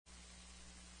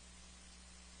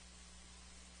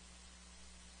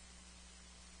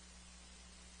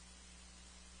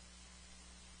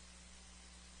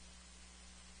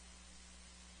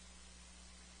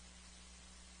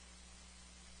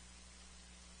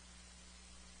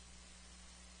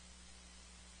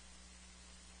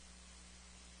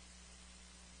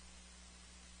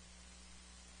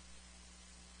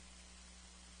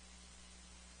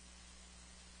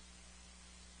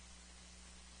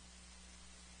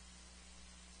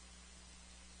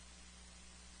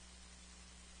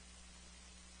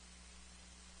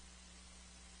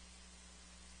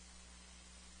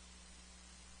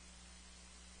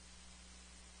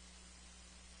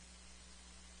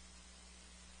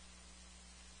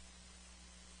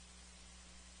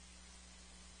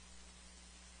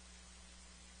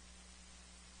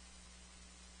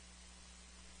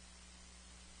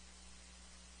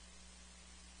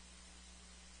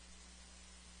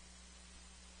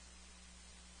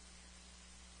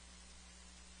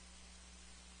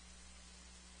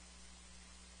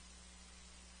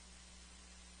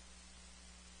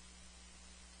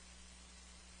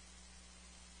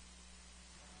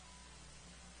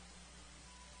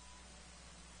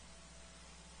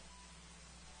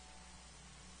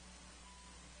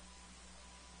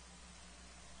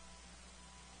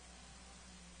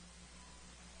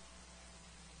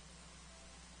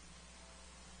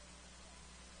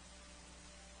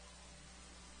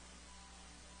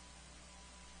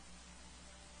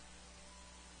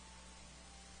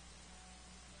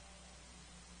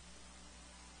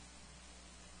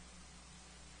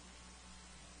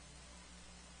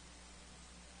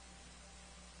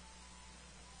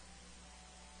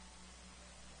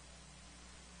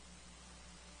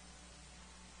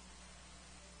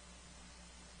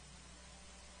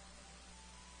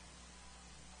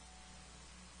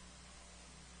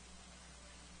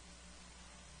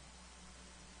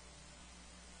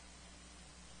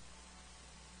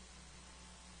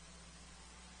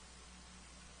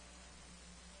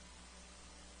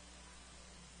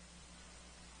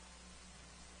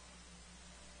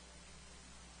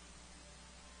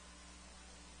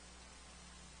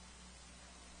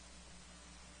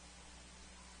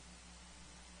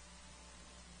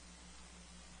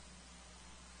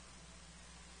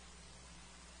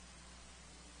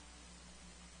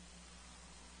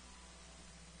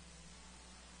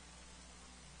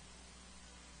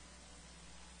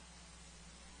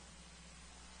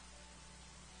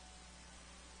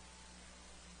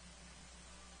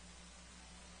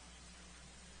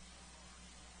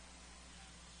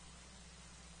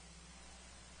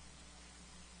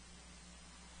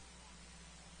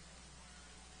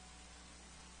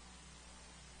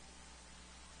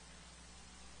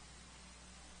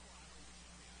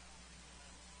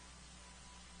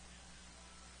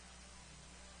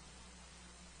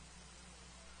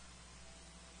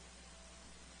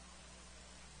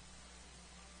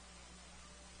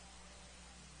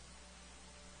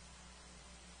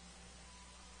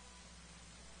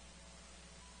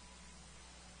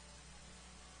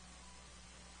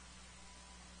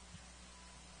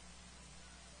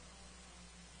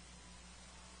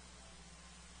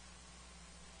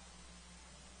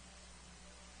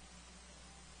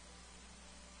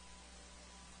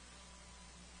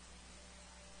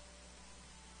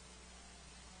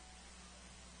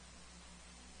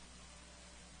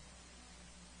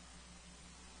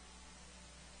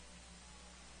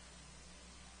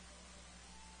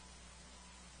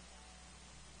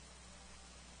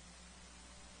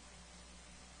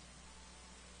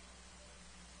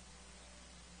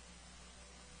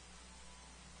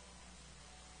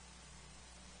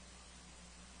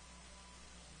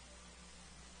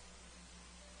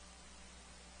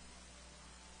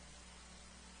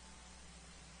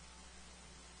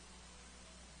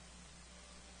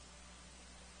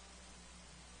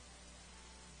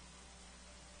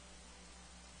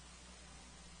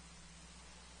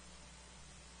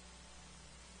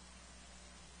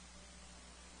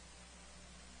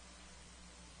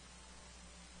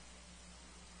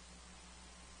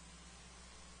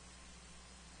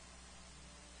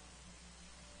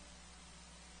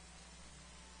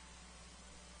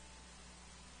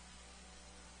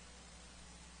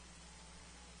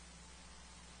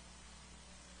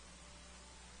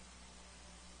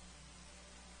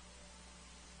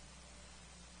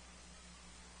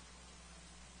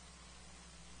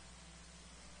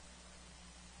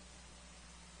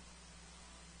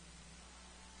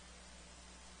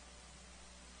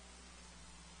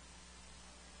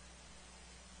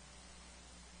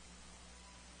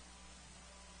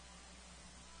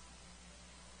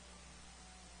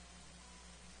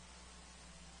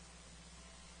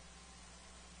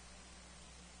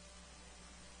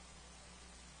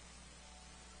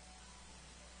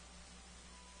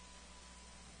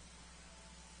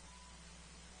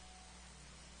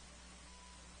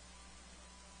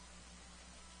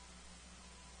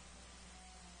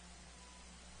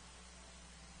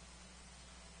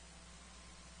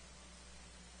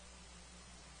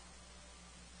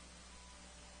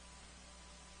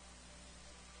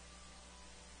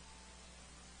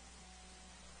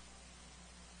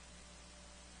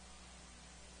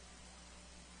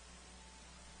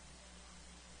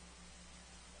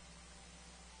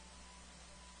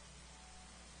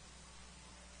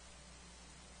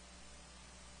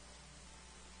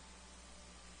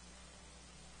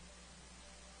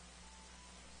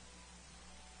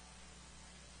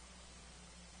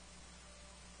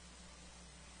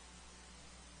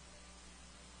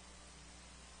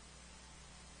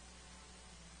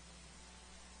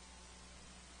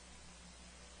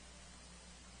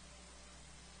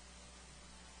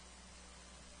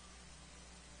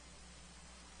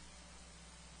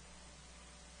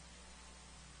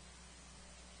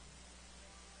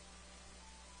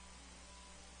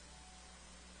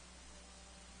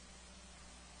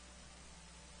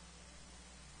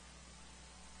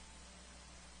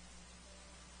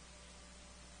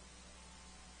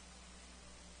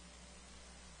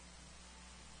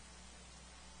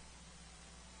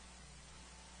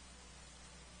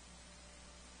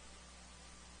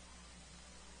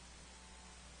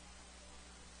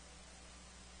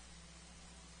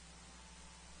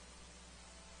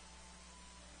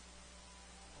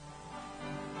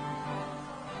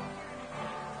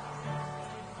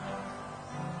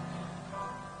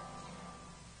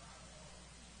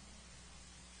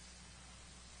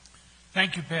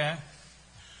Thank you, Pat.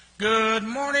 Good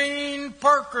morning,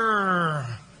 Parker.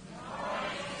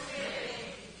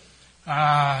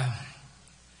 I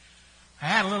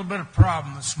had a little bit of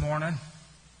problem this morning.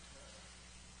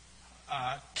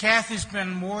 Kathy's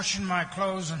been washing my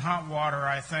clothes in hot water,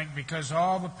 I think, because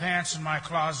all the pants in my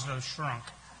closet have shrunk.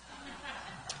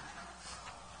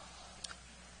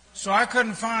 So I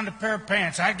couldn't find a pair of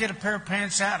pants. I'd get a pair of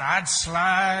pants out, I'd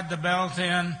slide the belt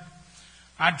in,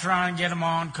 I'd try and get them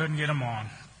on, couldn't get them on.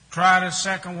 Tried a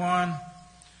second one,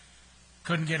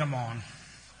 couldn't get them on.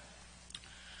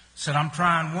 Said, I'm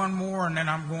trying one more and then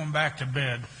I'm going back to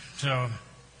bed. So,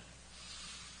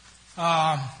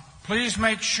 please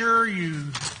make sure you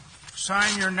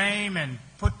sign your name and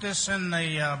put this in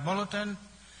the bulletin.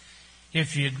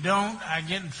 If you don't, I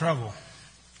get in trouble.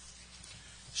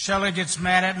 Shelley gets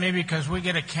mad at me because we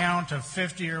get a count of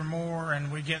 50 or more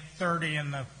and we get 30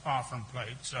 in the offering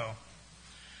plate. So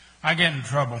I get in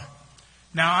trouble.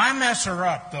 Now, I mess her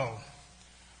up, though.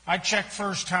 I check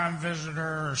first-time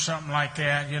visitor or something like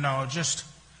that, just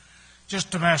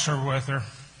to mess her with her.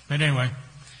 But anyway,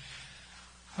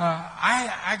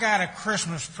 I got a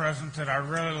Christmas present that I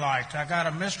really liked. I got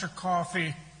a Mr.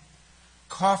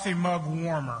 Coffee mug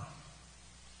warmer.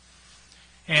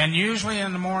 And usually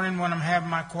in the morning when I'm having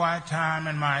my quiet time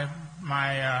and my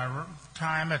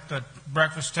time at the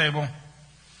breakfast table,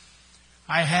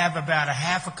 I have about a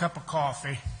half a cup of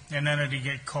coffee, and then it'll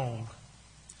get cold.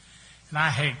 And I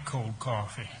hate cold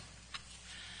coffee.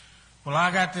 Well,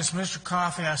 I got this Mr.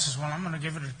 Coffee. I says, well, I'm going to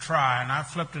give it a try. And I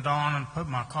flipped it on and put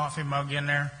my coffee mug in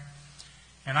there.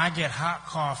 And I get hot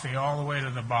coffee all the way to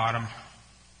the bottom.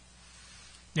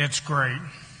 It's great.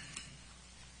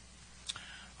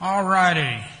 All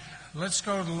righty. Let's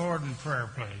go to the Lord in prayer,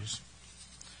 please.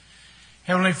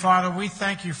 Heavenly Father, we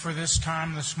thank you for this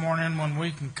time this morning when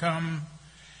we can come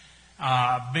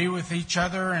be with each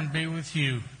other and be with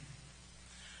you.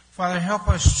 Father, help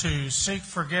us to seek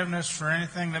forgiveness for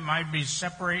anything that might be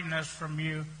separating us from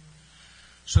you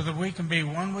so that we can be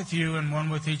one with you and one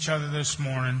with each other this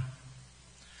morning.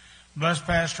 Bless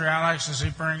Pastor Alex as he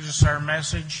brings us our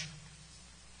message.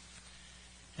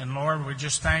 And Lord, we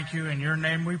just thank you. In your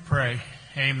name we pray.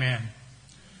 Amen.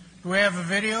 Do we have a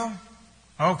video?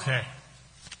 Okay.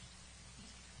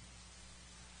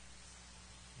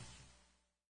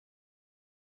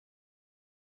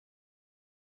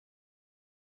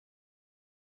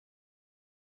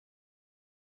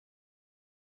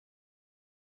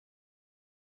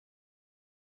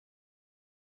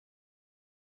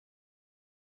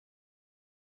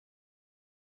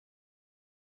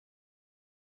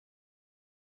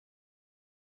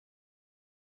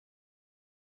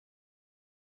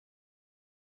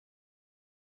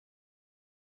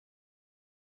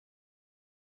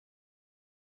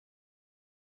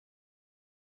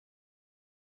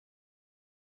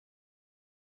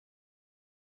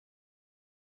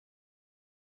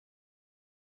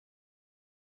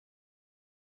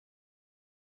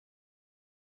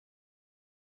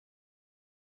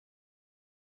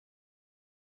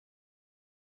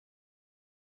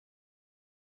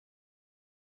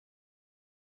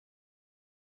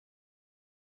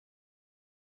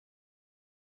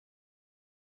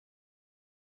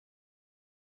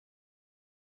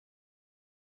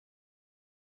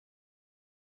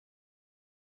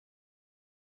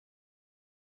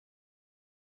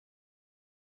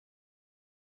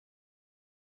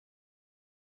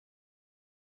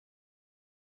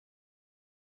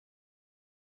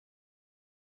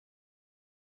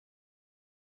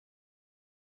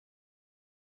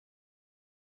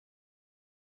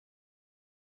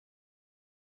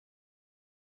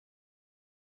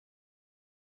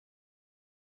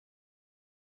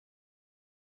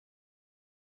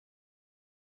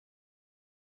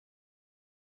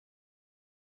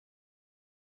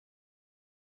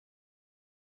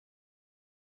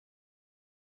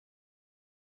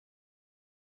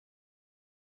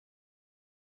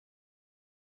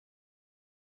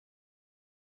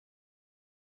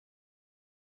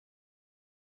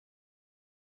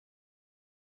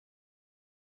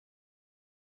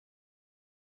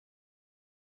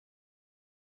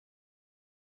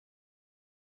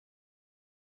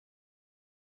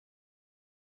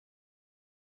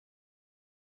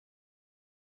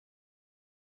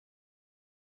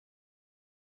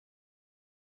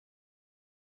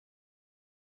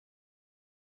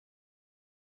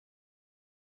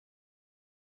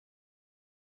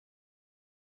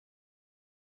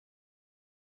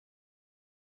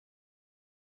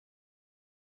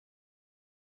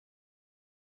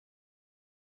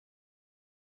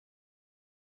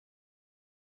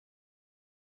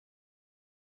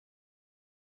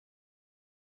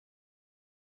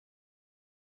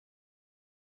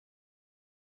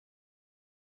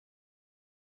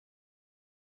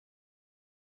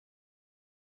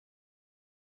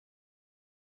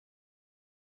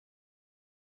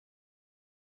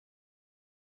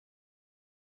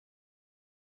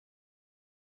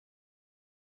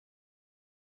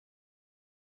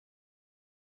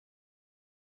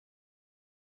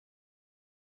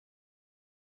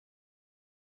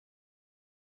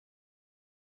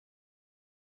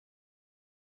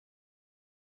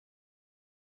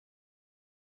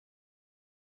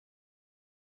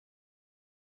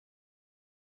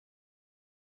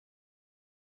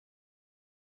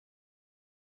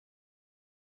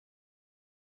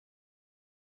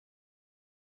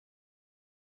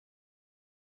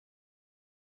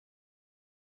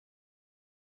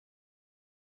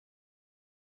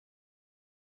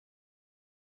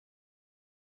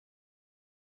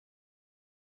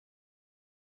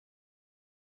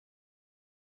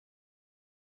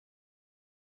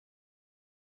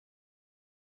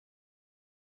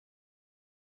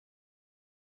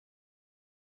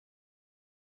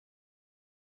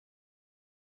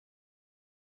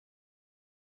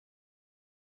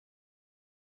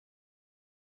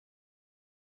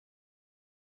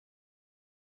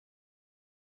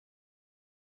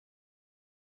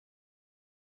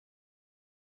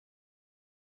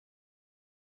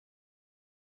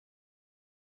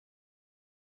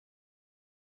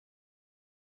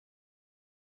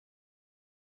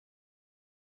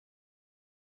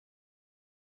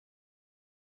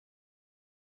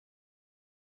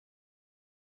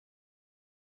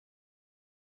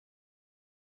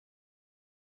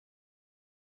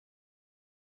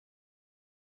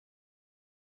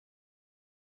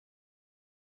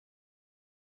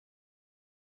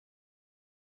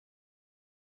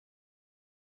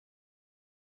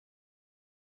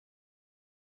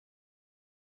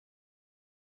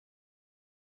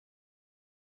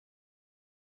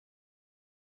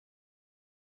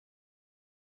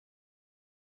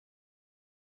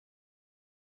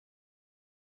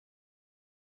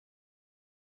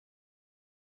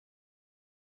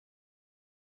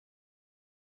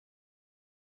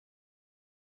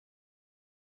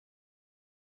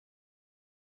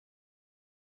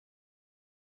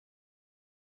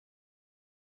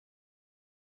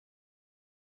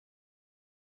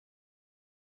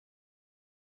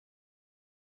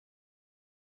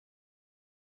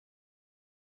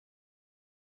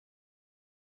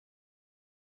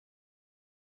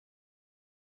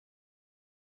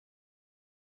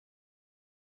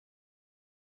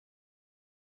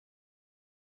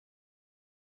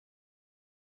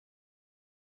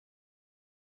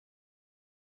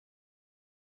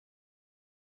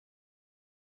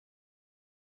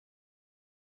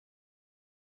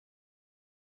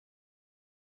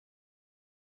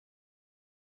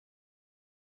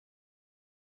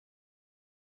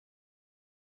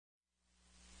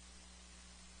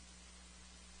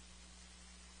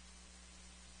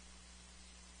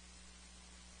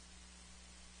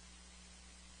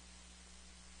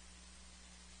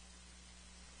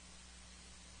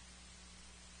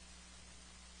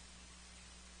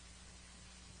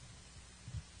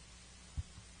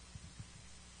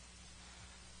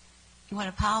 What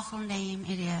a powerful name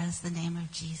it is, the name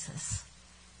of Jesus.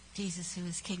 Jesus, who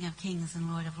is King of Kings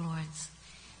and Lord of Lords.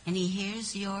 And he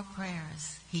hears your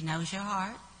prayers. He knows your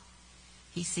heart.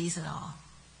 He sees it all.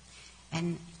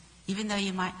 And even though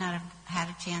you might not have had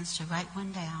a chance to write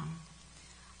one down,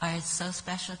 or it's so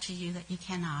special to you that you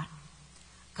cannot,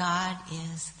 God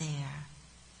is there.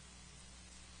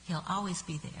 He'll always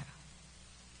be there.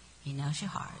 He knows your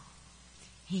heart.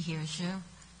 He hears your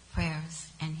prayers,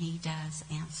 and he does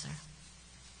answer.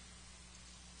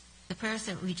 The prayers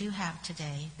that we do have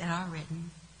today that are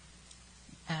written,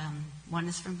 one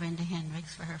is from Brenda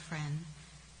Hendricks for her friend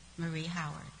Marie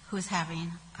Howard, who is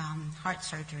having heart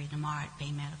surgery tomorrow at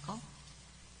Bay Medical.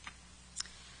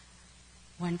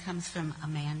 One comes from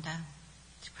Amanda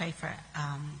to pray for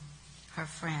her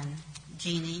friend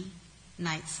Jeannie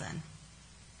Knightson,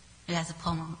 who has a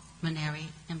pulmonary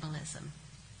embolism.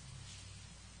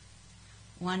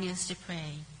 One is to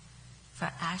pray for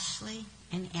Ashley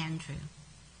and Andrew,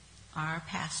 our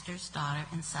pastor's daughter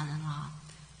and son-in-law.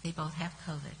 They both have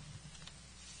COVID.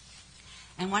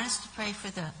 And one is to pray for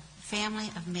the family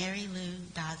of Mary Lou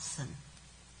Dodson.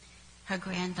 Her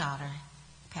granddaughter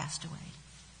passed away.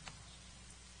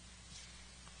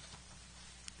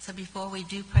 So before we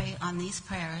do pray on these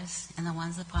prayers and the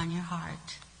ones upon your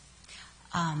heart,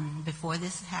 before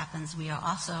this happens, we are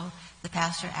also, the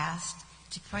pastor asked,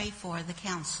 to pray for the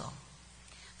council.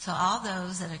 So all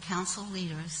those that are council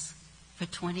leaders for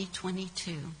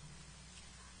 2022,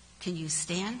 can you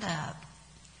stand up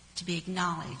to be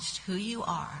acknowledged who you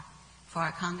are for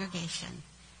our congregation,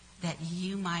 that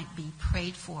you might be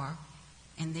prayed for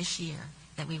in this year,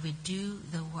 that we would do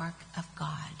the work of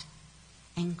God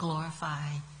and glorify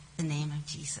the name of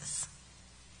Jesus.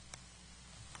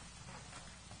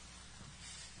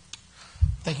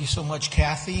 Thank you so much,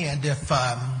 Kathy. And if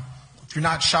you're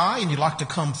not shy and you'd like to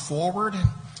come forward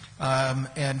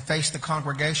and face the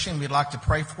congregation, we'd like to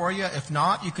pray for you. If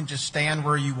not, you can just stand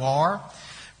where you are.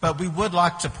 But we would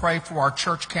like to pray for our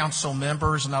church council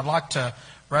members, and I'd like to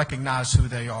recognize who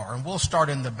they are. And we'll start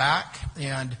in the back.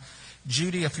 And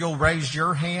Judy, if you'll raise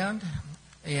your hand.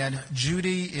 And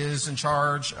Judy is in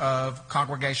charge of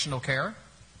congregational care.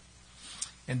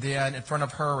 And then in front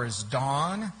of her is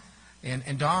Dawn.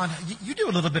 And Dawn, you do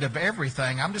a little bit of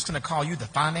everything. I'm just going to call you the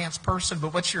finance person,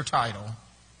 but what's your title?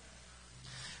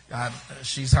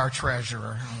 She's our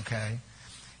treasurer, okay.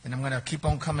 And I'm going to keep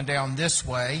on coming down this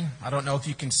way. I don't know if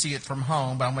you can see it from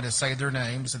home, but I'm going to say their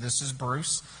names. So this is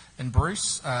Bruce. And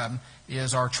Bruce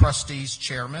is our trustees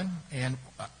chairman. And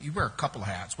you wear a couple of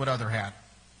hats. What other hat?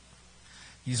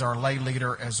 He's our lay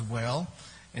leader as well.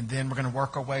 And then we're going to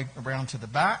work our way around to the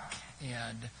back.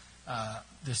 And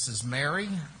this is Mary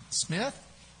Smith.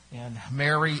 And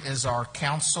Mary is our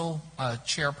council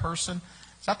chairperson.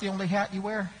 Is that the only hat you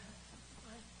wear?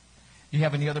 You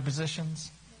have any other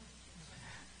positions?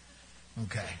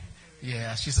 Okay.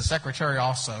 Yeah, she's the secretary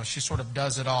also. She sort of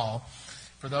does it all.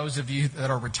 For those of you that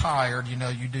are retired, you know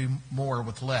you do more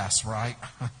with less, right?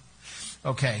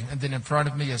 Okay. And then in front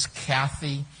of me is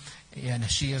Kathy. And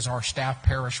she is our staff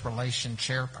parish relation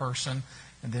chairperson.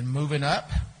 And then moving up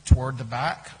toward the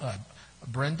back,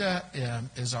 Brenda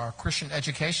is our Christian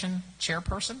education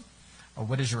chairperson. Or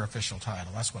what is your official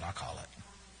title? That's what I call it.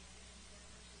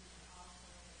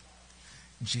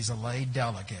 And she's a lay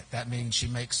delegate. That means she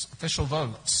makes official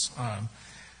votes.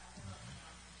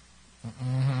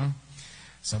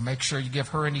 So make sure you give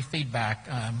her any feedback,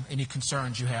 any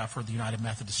concerns you have for the United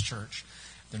Methodist Church.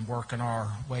 Then working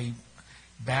our way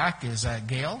back is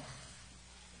Gail.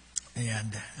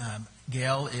 And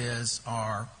Gail is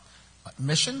our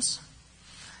missions.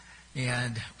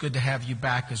 And good to have you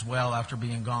back as well after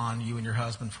being gone, you and your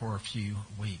husband, for a few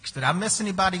weeks. Did I miss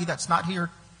anybody that's not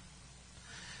here?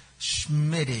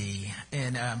 Schmitty.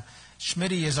 And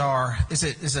Schmitty is our, is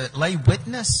it lay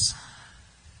witness?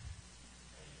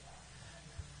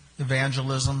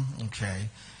 Evangelism. Okay.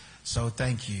 So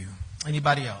thank you.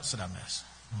 Anybody else that I miss?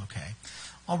 Okay.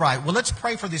 All right. Well, let's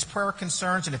pray for these prayer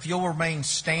concerns. And if you'll remain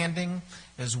standing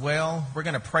as well, we're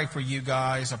going to pray for you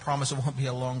guys. I promise it won't be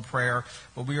a long prayer.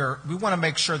 But we want to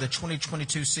make sure the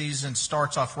 2022 season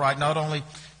starts off right, not only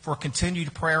for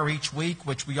continued prayer each week,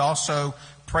 which we also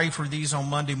pray for these on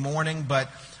Monday morning, but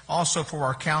also for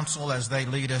our council as they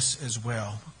lead us as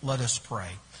well. Let us pray.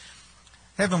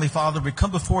 Heavenly Father, we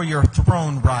come before your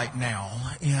throne right now,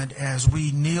 and as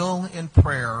we kneel in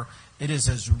prayer, it is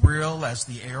as real as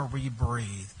the air we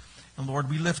breathe. And Lord,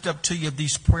 we lift up to you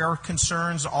these prayer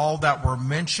concerns, all that were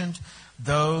mentioned,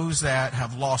 those that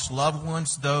have lost loved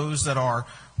ones, those that are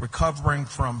recovering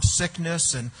from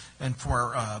sickness and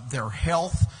for their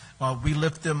health. We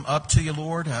lift them up to you,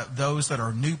 Lord, those that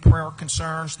are new prayer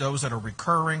concerns, those that are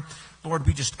recurring. Lord,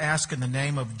 we just ask in the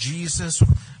name of Jesus,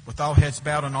 with all heads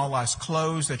bowed and all eyes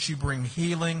closed, that you bring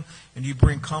healing and you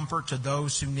bring comfort to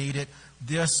those who need it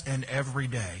this and every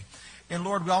day. And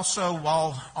Lord, we also,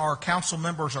 while our council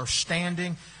members are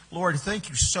standing, Lord, thank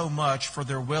you so much for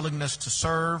their willingness to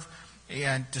serve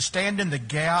and to stand in the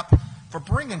gap, for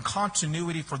bringing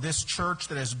continuity for this church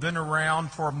that has been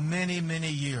around for many, many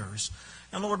years.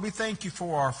 And Lord, we thank you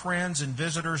for our friends and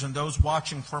visitors and those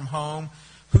watching from home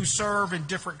who serve in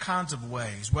different kinds of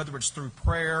ways, whether it's through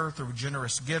prayer, through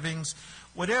generous givings,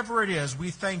 whatever it is, we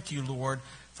thank you, Lord,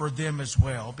 for them as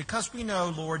well. Because we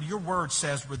know, Lord, your word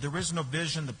says where there is no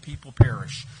vision, the people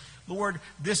perish. Lord,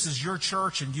 this is your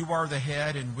church and you are the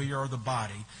head and we are the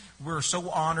body. We're so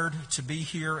honored to be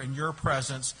here in your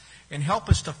presence, and help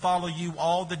us to follow you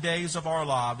all the days of our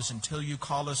lives until you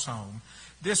call us home.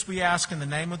 This we ask in the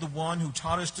name of the one who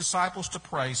taught his disciples to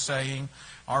pray, saying,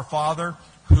 Our Father,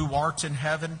 who art in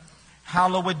heaven,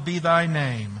 hallowed be thy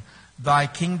name. Thy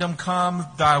kingdom come,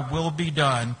 thy will be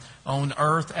done, on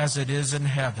earth as it is in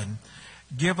heaven.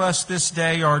 Give us this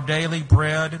day our daily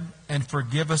bread, and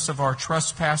forgive us of our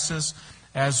trespasses,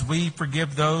 as we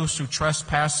forgive those who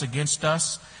trespass against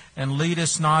us. And lead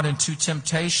us not into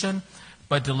temptation,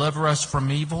 but deliver us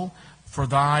from evil. For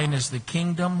thine is the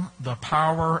kingdom, the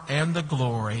power, and the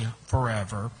glory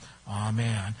forever.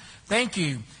 Amen. Thank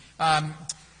you.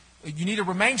 You need to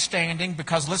remain standing,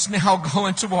 because let's now go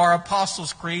into our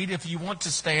Apostles' Creed. If you want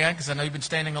to stand, because I know you've been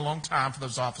standing a long time for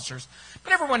those officers.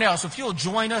 But everyone else, if you'll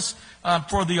join us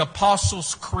for the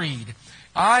Apostles' Creed.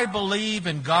 I believe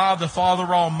in God the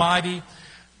Father Almighty,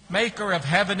 maker of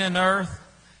heaven and earth,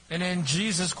 and in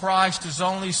Jesus Christ, his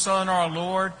only Son, our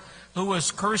Lord, who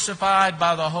was crucified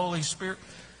by the Holy Spirit.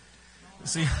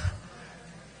 See,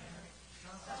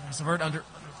 there's the word under.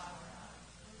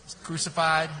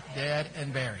 Crucified, dead,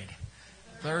 and buried.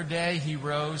 Third day he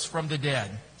rose from the dead.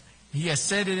 He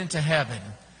ascended into heaven,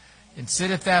 and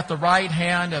sitteth at the right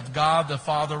hand of God the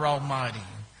Father Almighty.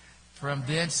 From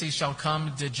thence he shall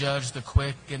come to judge the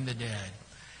quick and the dead.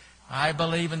 I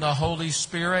believe in the Holy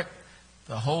Spirit,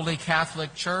 the Holy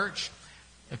Catholic Church,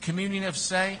 the communion of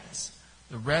saints,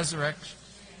 the resurrection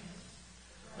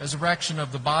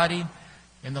of the body,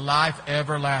 and the life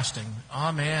everlasting.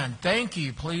 Amen. Thank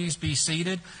you. Please be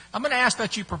seated. I'm going to ask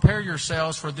that you prepare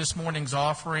yourselves for this morning's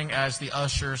offering as the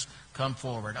ushers come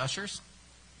forward. Ushers?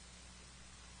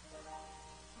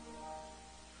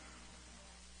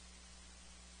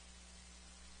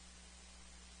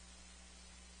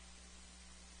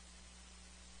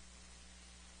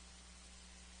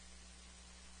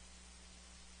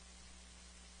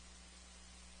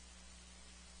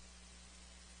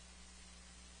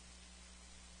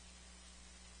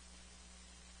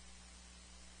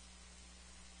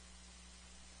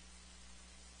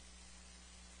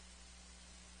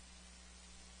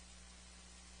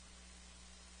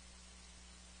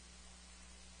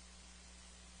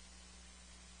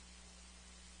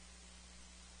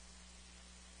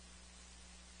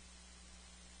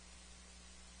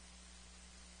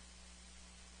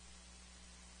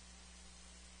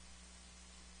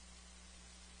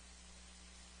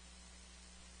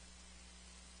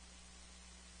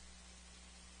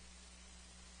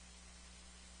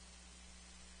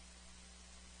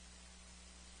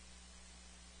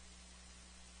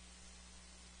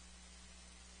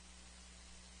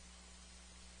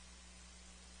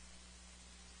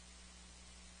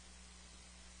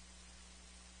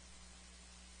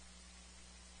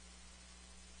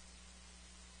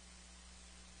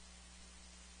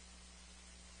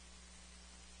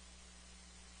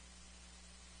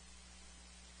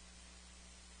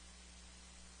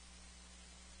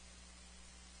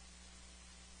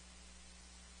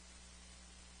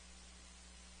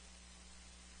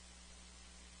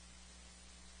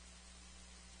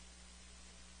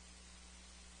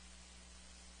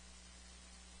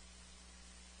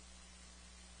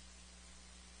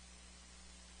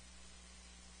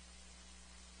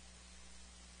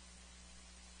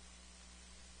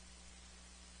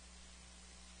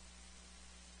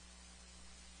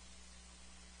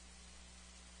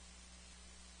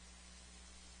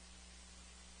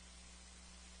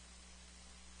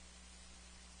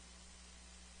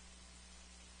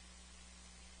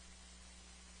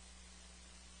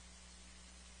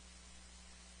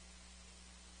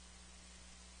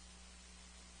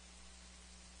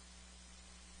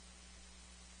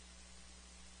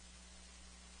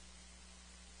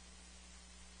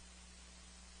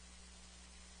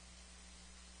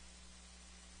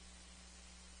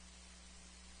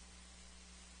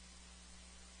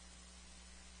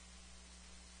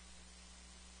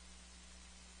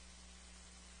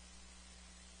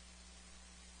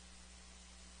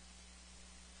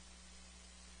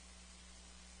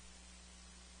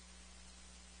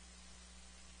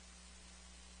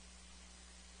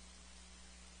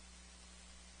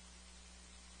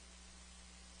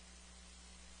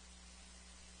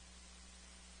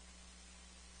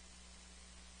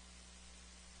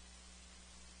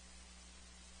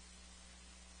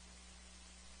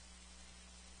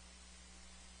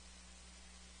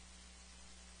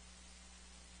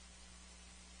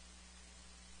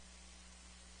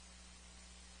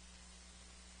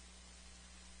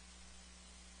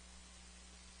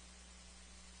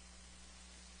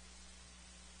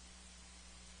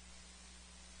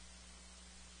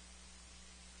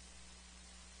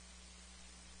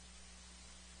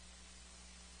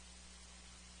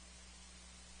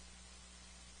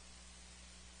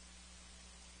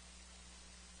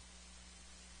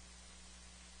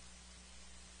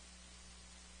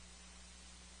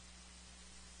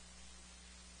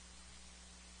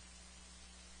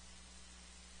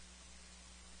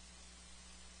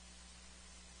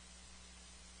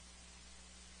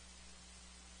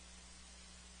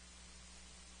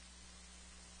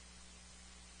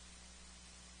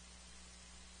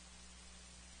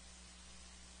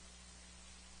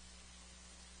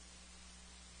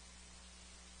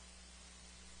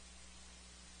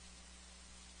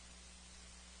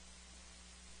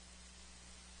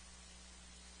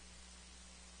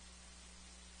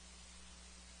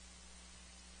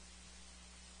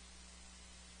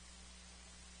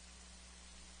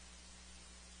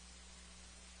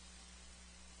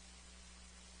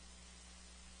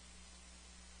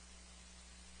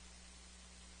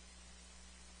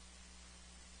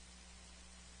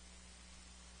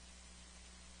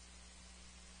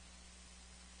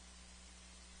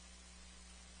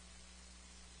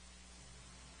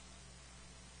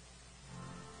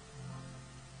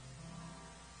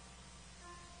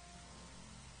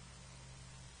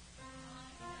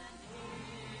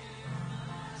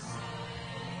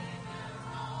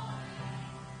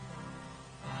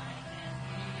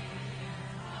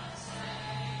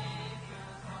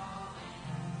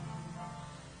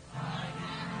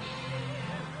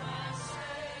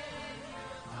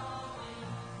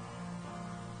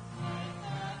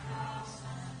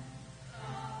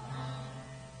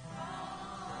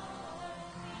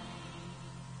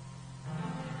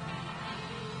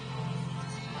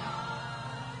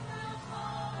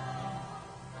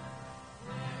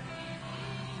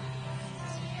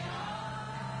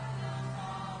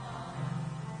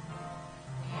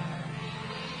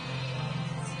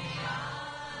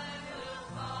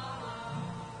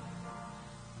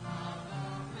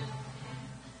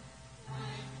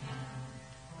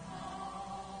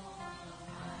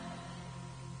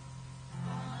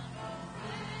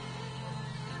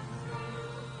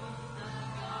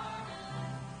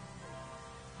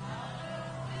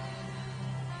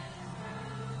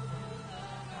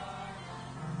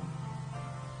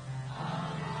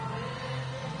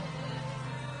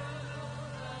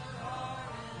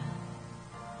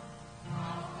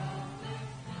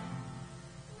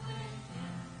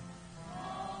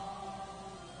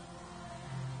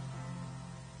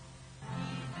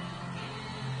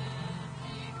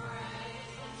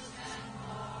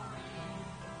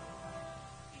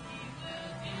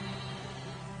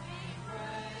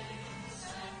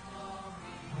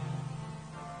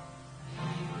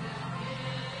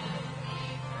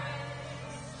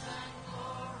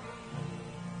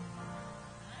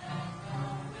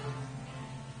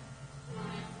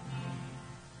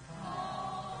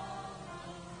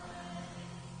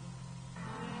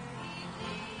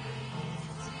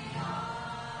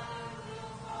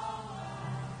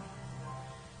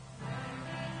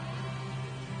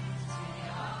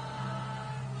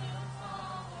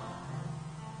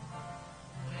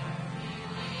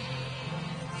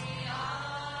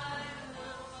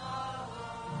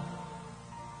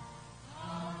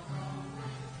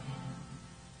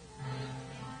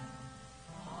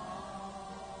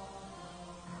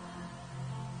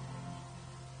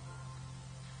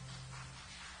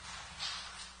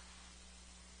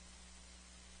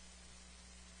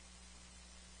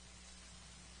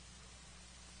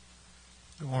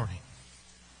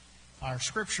 Our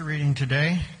scripture reading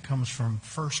today comes from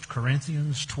 1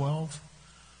 Corinthians 12,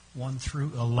 1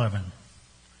 through 11.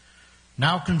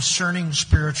 Now concerning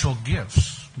spiritual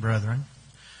gifts, brethren,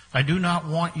 I do not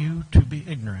want you to be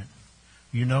ignorant.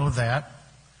 You know that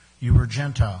you were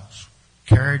Gentiles,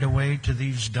 carried away to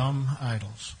these dumb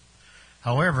idols.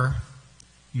 However,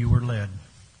 you were led.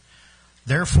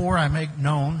 Therefore I make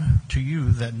known to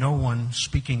you that no one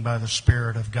speaking by the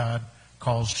Spirit of God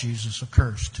calls Jesus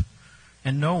accursed.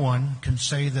 And no one can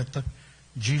say that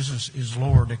Jesus is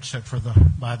Lord except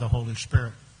by the Holy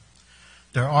Spirit.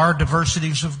 There are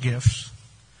diversities of gifts,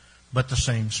 but the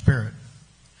same Spirit.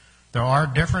 There are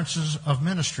differences of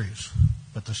ministries,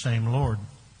 but the same Lord.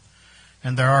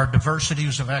 And there are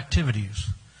diversities of activities,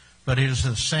 but it is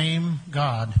the same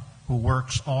God who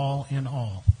works all in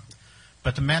all.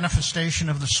 But the manifestation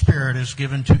of the Spirit is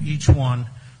given to each one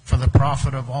for the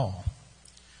profit of all.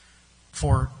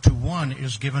 For to one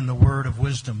is given the word of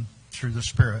wisdom through the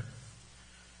Spirit,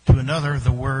 to another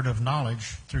the word of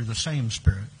knowledge through the same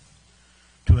Spirit,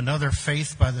 to another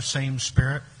faith by the same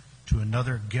Spirit, to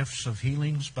another gifts of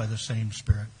healings by the same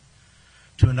Spirit,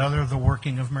 to another the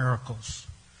working of miracles,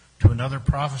 to another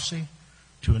prophecy,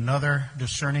 to another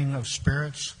discerning of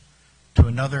spirits, to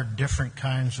another different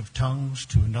kinds of tongues,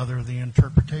 to another the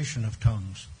interpretation of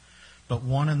tongues. But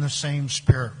one and the same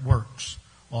Spirit works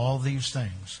all these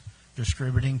things,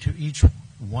 distributing to each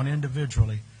one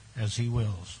individually as He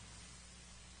wills.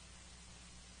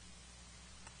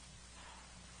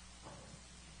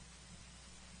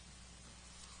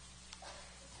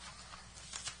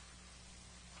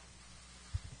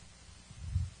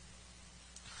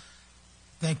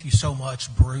 Thank you so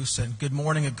much, Bruce, and good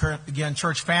morning again,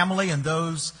 church family, and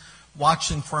those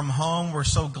watching from home. We're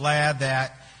so glad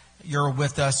that you're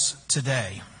with us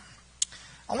today.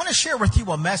 I want to share with you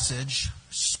a message: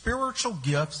 spiritual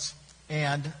gifts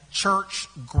and church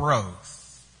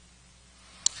growth.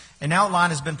 An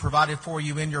outline has been provided for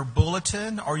you in your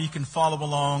bulletin, or you can follow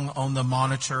along on the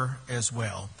monitor as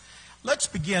well. Let's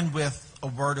begin with a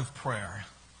word of prayer.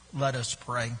 Let us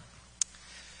pray.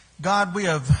 God, we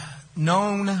have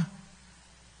known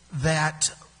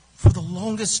that for the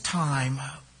longest time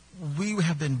we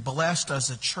have been blessed as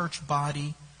a church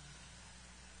body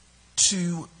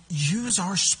to use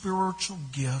our spiritual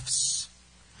gifts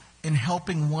in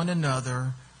helping one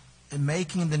another and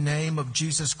making the name of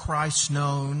Jesus Christ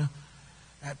known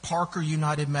at Parker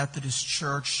United Methodist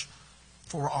Church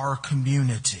for our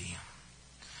community.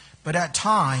 But at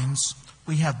times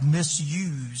we have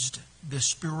misused the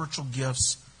spiritual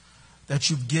gifts that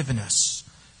you've given us.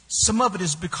 Some of it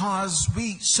is because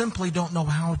we simply don't know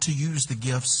how to use the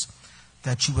gifts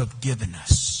that you have given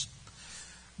us.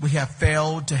 We have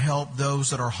failed to help those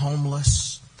that are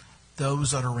homeless,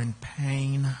 those that are in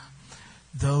pain,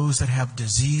 those that have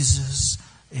diseases,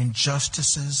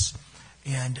 injustices,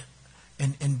 and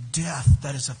death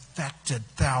that has affected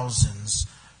thousands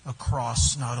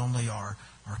across not only our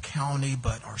county,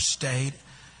 but our state,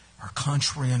 our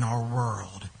country, and our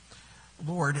world.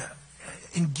 Lord,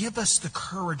 and give us the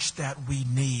courage that we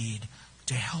need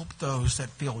to help those that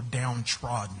feel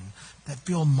downtrodden, that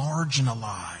feel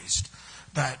marginalized,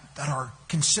 that are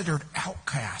considered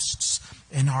outcasts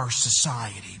in our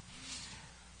society.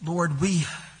 Lord, we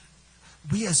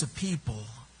as a people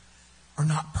are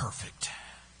not perfect.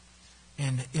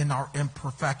 And in our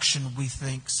imperfection, we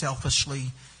think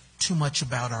selfishly too much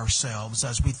about ourselves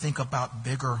as we think about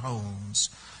bigger homes,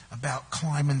 about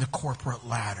climbing the corporate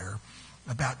ladder,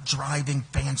 about driving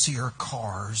fancier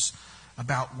cars,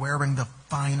 about wearing the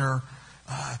finer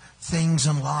things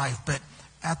in life, but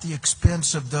at the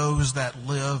expense of those that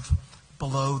live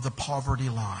below the poverty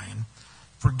line.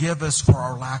 Forgive us for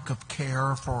our lack of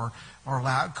care, for our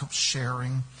lack of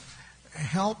sharing.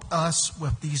 Help us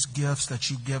with these gifts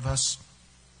that you give us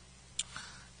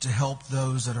to help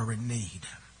those that are in need,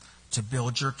 to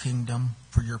build your kingdom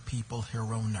for your people here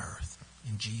on earth.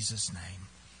 In Jesus' name,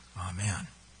 amen.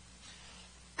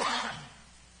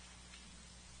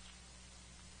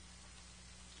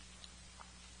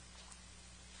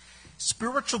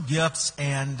 Spiritual gifts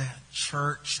and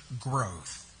church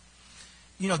growth.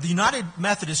 You know, the United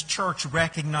Methodist Church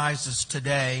recognizes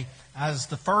today as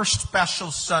the first special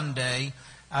Sunday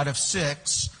out of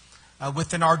 6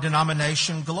 within our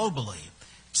denomination globally.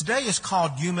 Today is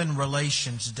called Human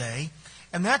Relations Day,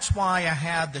 and that's why I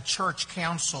had the church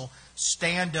council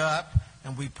stand up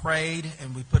and we prayed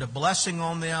and we put a blessing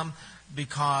on them,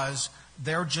 because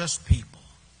they're just people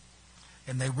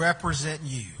and they represent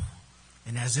you.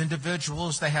 And as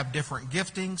individuals, they have different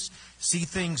giftings, see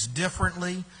things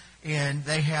differently, and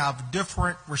they have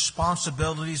different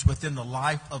responsibilities within the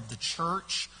life of the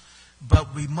church.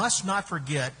 But we must not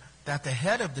forget that the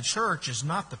head of the church is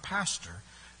not the pastor.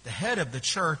 The head of the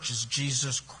church is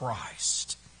Jesus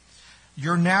Christ.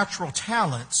 Your natural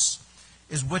talents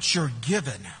is what you're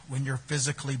given when you're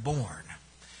physically born.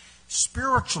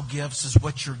 Spiritual gifts is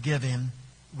what you're given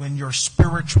when you're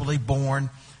spiritually born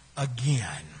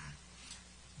again.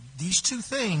 These two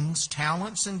things,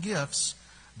 talents and gifts,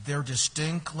 they're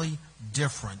distinctly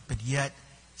different, but yet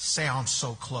sound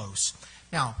so close.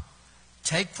 Now,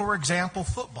 take, for example,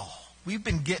 football. We've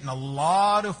been getting a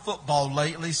lot of football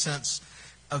lately since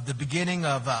of the beginning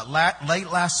of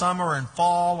late last summer and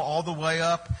fall all the way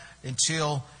up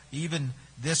until even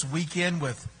this weekend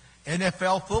with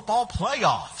NFL football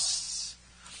playoffs.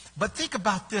 But think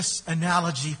about this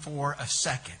analogy for a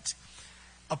second.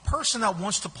 A person that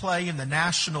wants to play in the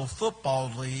National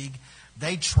Football League,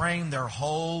 they train their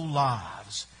whole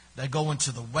lives. They go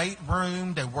into the weight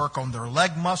room, they work on their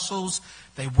leg muscles,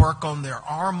 they work on their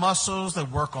arm muscles, they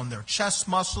work on their chest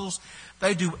muscles.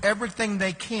 They do everything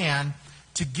they can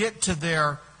to get to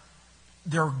their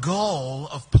goal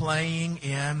of playing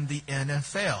in the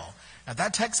NFL. Now,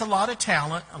 that takes a lot of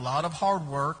talent, a lot of hard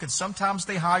work, and sometimes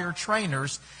they hire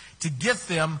trainers to get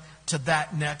them to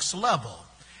that next level.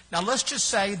 Now, let's just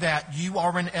say that you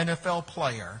are an NFL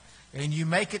player and you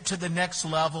make it to the next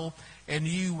level and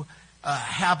you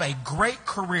have a great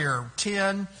career,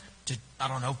 10 to,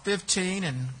 15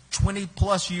 and 20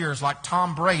 plus years, like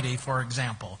Tom Brady, for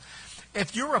example.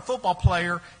 If you're a football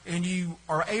player and you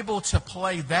are able to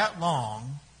play that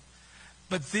long,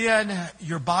 but then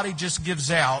your body just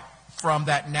gives out from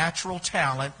that natural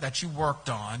talent that you worked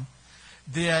on,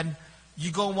 then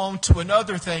you go on to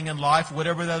another thing in life,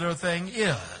 whatever that other thing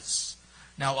is.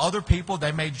 Now, other people,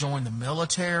 they may join the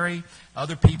military.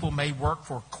 Other people may work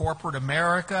for corporate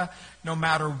America. No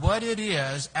matter what it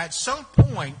is, at some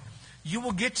point, you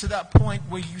will get to that point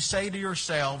where you say to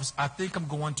yourselves, I think I'm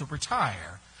going to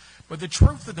retire. But the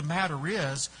truth of the matter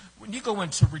is, when you go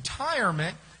into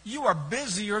retirement, you are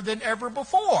busier than ever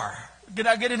before. Did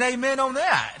I get an amen on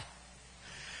that?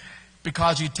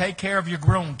 Because you take care of your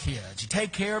grown kids, you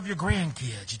take care of your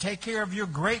grandkids, you take care of your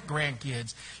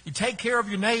great-grandkids, you take care of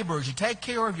your neighbors, you take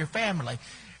care of your family.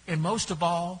 And most of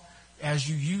all, as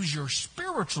you use your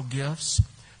spiritual gifts,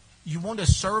 you want to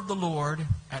serve the Lord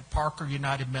at Parker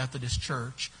United Methodist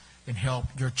Church and help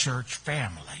your church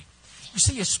family. You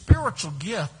see, a spiritual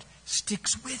gift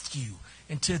sticks with you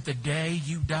until the day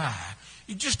you die.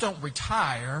 You just don't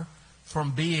retire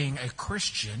from being a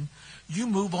Christian. You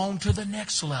move on to the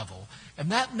next level. And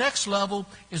that next level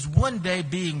is one day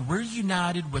being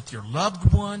reunited with your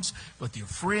loved ones, with your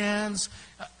friends,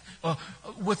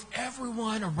 with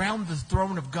everyone around the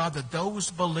throne of God, that those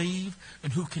believe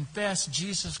and who confess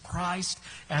Jesus Christ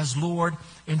as Lord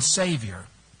and Savior.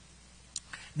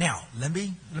 Now, let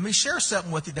me share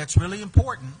something with you that's really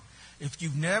important. If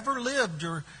you've never lived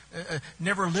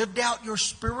out your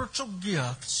spiritual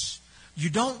gifts, you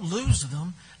don't lose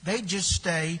them. They just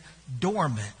stay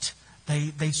dormant.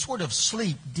 They sort of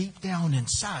sleep deep down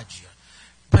inside you.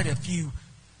 But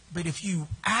if you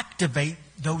activate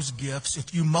those gifts,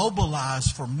 if you mobilize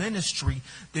for ministry,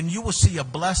 then you will see a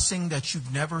blessing that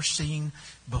you've never seen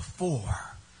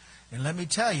before. And let me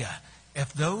tell you,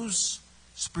 if those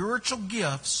spiritual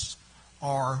gifts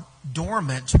are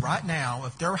dormant right now,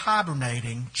 if they're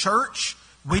hibernating, church,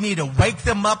 we need to wake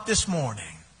them up this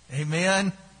morning.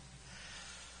 Amen.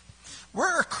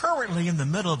 We're currently in the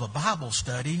middle of a Bible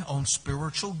study on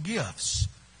spiritual gifts.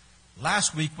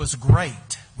 Last week was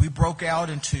great. We broke out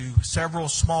into several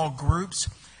small groups,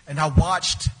 and I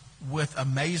watched with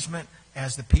amazement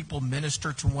as the people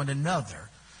minister to one another.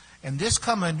 And this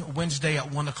coming Wednesday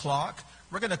at 1 o'clock,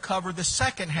 we're going to cover the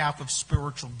second half of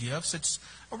spiritual gifts. It's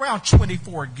around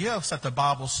 24 gifts that the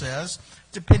Bible says,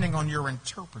 depending on your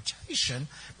interpretation.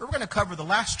 But we're going to cover the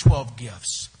last 12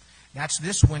 gifts. That's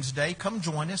this Wednesday. Come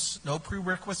join us. No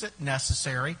prerequisite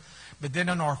necessary. But then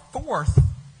on our fourth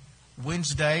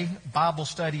Wednesday Bible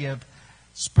study of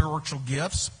spiritual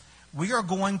gifts, we are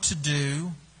going to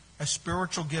do a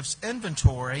spiritual gifts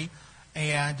inventory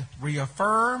and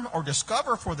reaffirm or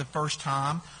discover for the first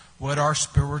time what our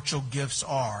spiritual gifts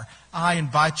are. I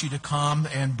invite you to come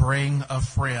and bring a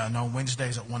friend on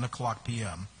Wednesdays at 1 o'clock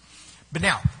p.m. But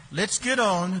now, let's get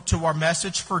on to our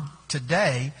message for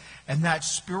today, and that's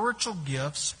spiritual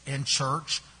gifts and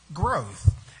church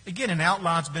growth. Again, an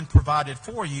outline's been provided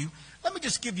for you. Let me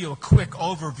just give you a quick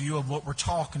overview of what we're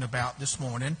talking about this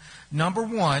morning. Number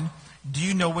one, do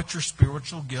you know what your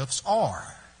spiritual gifts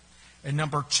are? And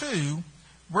number two,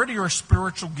 where do your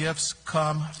spiritual gifts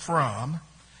come from?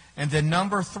 And then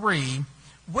number three,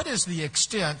 what is the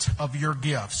extent of your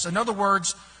gifts? In other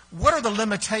words, what are the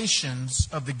limitations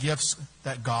of the gifts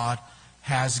that God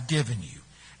has given you.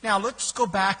 Now, let's go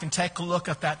back and take a look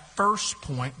at that first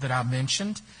point that I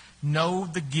mentioned. Know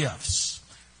the gifts.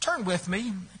 Turn with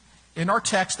me in our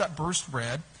text that Bruce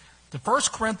read to 1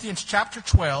 Corinthians chapter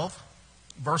 12,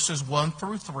 verses 1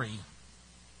 through 3.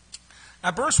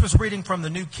 Now, Bruce was reading from the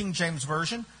New King James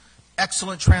Version,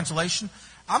 excellent translation.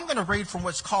 I'm going to read from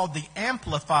what's called the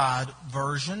Amplified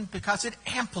Version because it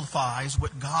amplifies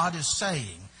what God is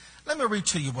saying. Let me read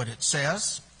to you what it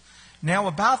says. Now,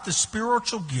 about the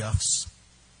spiritual gifts,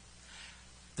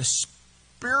 the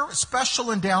special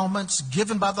endowments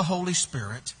given by the Holy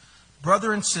Spirit,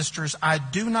 brother and sisters, I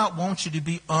do not want you to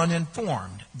be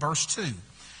uninformed. Verse 2.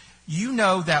 You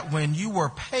know that when you were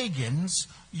pagans,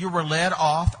 you were led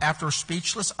off after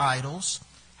speechless idols.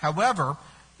 However,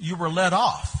 you were led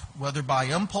off, whether by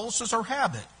impulses or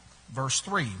habit. Verse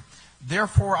 3.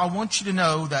 Therefore, I want you to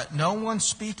know that no one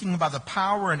speaking by the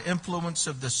power and influence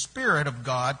of the Spirit of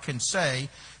God can say,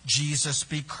 Jesus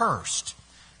be cursed.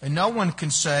 And no one can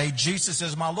say, Jesus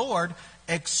is my Lord,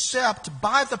 except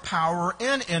by the power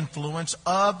and influence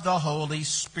of the Holy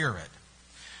Spirit.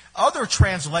 Other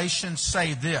translations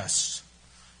say this: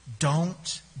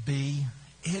 don't be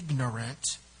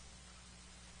ignorant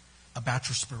about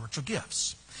your spiritual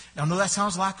gifts. Now, I know that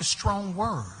sounds like a strong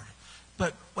word,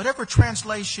 but whatever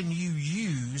translation you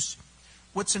use,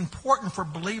 what's important for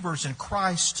believers in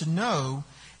Christ to know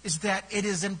is that it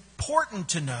is important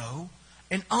to know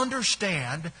and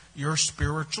understand your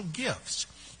spiritual gifts.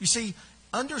 You see,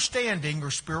 understanding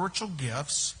your spiritual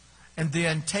gifts and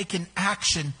then taking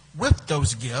action with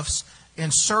those gifts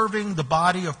in serving the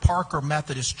body of Parker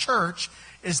Methodist Church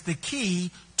is the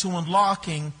key to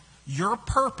unlocking your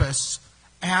purpose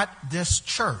at this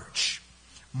church.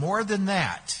 More than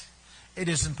that, it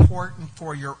is important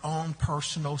for your own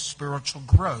personal spiritual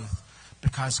growth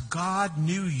because God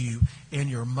knew you in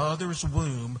your mother's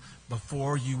womb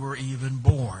before you were even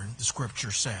born, the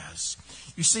Scripture says.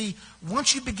 You see,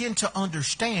 once you begin to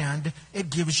understand, it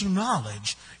gives you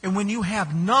knowledge. And when you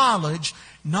have knowledge,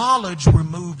 knowledge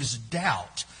removes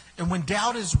doubt. And when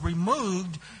doubt is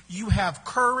removed, you have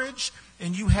courage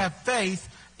and you have faith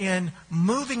in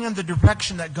moving in the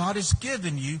direction that God has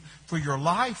given you for your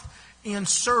life in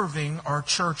serving our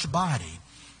church body.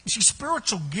 You see,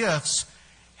 spiritual gifts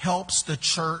helps the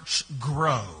church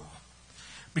grow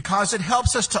because it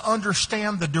helps us to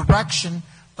understand the direction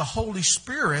the Holy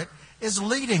Spirit is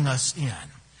leading us in.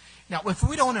 Now, if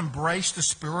we don't embrace the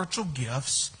spiritual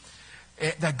gifts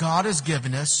that God has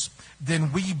given us,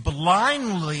 then we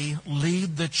blindly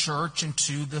lead the church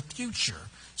into the future.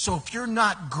 So if you're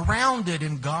not grounded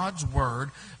in God's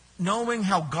Word, knowing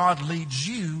how God leads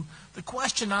you, the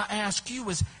question I ask you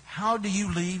is, how do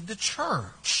you lead the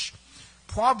church?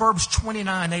 Proverbs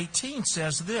 29:18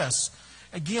 says this.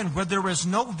 Again, where there is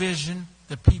no vision,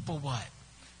 the people what?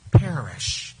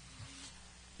 Perish.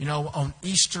 You know, on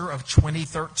Easter of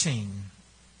 2013,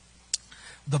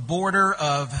 the border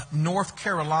of North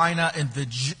Carolina and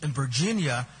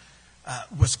Virginia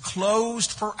was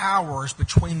closed for hours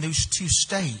between these two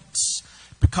states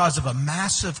because of a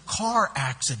massive car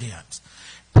accident.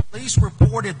 Police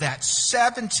reported that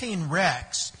 17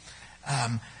 wrecks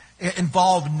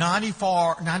involved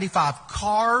 95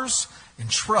 cars and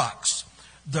trucks.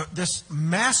 This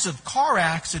massive car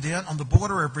accident on the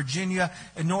border of Virginia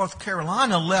and North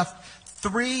Carolina left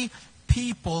 3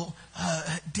 people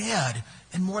dead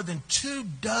and more than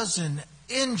 24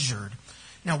 injured.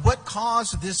 Now, what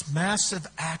caused this massive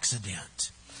accident?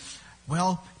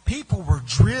 Well, people were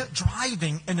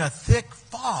driving in a thick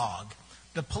fog.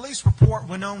 The police report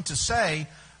went on to say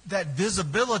that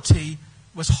visibility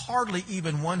was hardly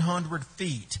even 100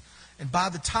 feet. And by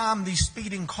the time these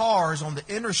speeding cars on the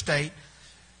interstate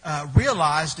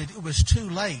realized that it was too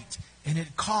late, and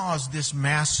it caused this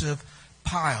massive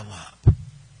pileup.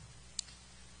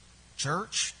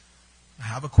 Church, I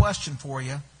have a question for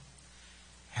you.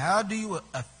 How do you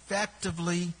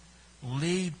effectively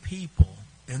lead people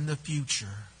in the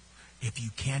future if you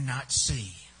cannot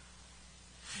see?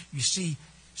 You see,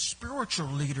 spiritual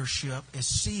leadership is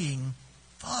seeing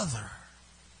further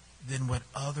than what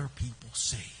other people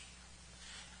see.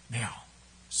 Now,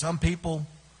 some people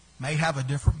may have a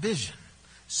different vision.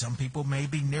 Some people may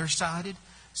be nearsighted.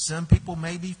 Some people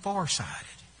may be farsighted.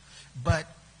 But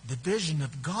the vision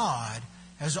of God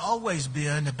has always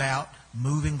been about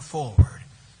moving forward.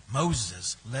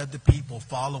 Moses led the people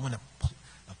following a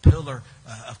pillar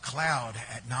of cloud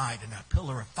at night and a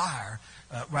pillar of fire,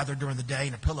 rather during the day,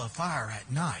 and a pillar of fire at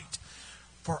night.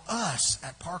 For us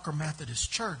at Parker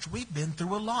Methodist Church, we've been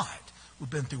through a lot. We've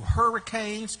been through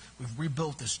hurricanes. We've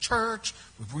rebuilt this church.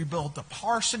 We've rebuilt the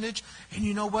parsonage. And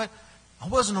you know what? I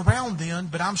wasn't around then,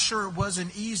 but I'm sure it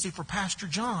wasn't easy for Pastor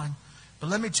John. But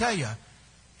let me tell you,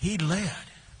 he led.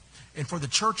 And for the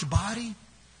church body,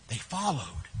 they followed.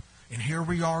 And here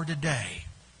we are today.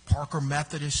 Parker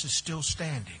Methodist is still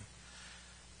standing.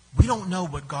 We don't know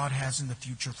what God has in the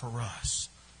future for us.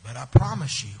 But I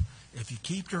promise you, if you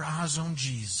keep your eyes on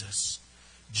Jesus,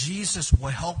 Jesus will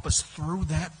help us through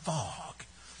that fog.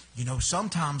 You know,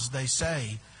 sometimes they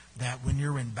say that when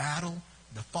you're in battle,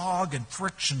 the fog and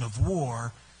friction of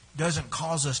war doesn't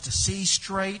cause us to see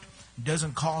straight,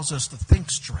 doesn't cause us to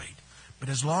think straight. But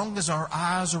as long as our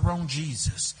eyes are on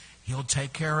Jesus, He'll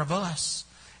take care of us.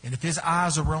 And if His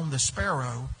eyes are on the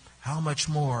sparrow, how much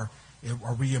more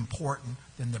are we important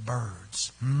than the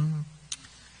birds? You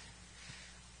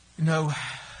know,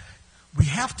 we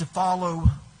have to follow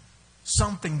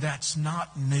something that's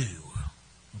not new.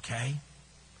 Okay?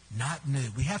 Not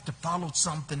new. We have to follow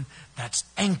something that's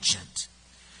ancient.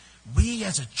 We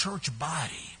as a church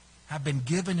body have been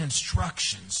given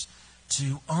instructions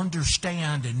to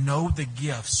understand and know the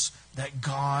gifts that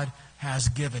God has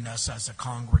given us as a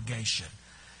congregation.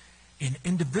 And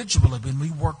individually, when we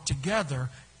work together,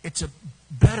 it's a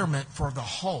betterment for the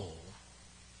whole.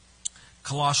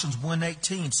 Colossians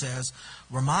 1:18 says,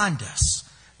 remind us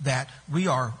that we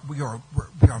are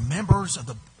members of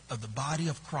the body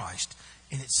of Christ.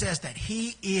 And it says that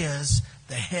He is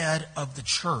the head of the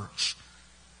church.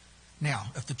 Now,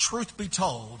 if the truth be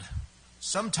told,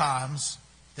 sometimes,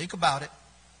 think about it,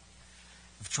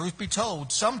 if truth be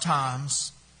told,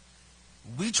 sometimes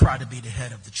we try to be the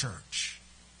head of the church.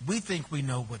 We think we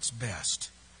know what's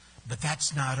best, but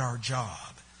that's not our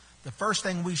job. The first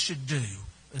thing we should do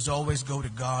is always go to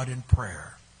God in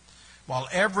prayer. While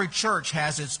every church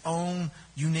has its own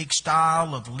unique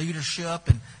style of leadership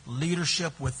and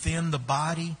leadership within the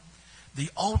body, the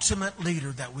ultimate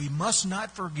leader that we must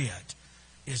not forget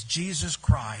is Jesus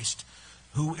Christ,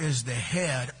 who is the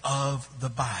head of the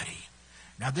body.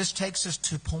 Now this takes us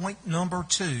to point number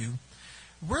 2.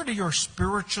 Where do your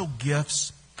spiritual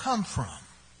gifts come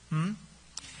from?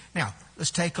 Now,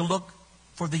 let's take a look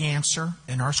for the answer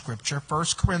in our scripture. 1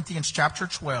 Corinthians chapter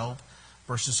 12,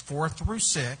 verses 4 through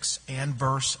 6 and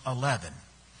verse 11.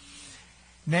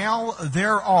 Now,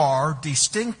 there are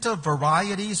distinctive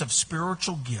varieties of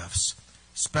spiritual gifts,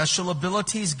 special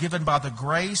abilities given by the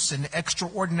grace and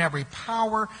extraordinary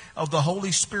power of the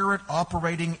Holy Spirit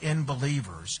operating in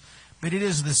believers. But it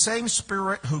is the same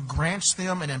Spirit who grants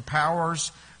them and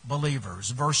empowers believers.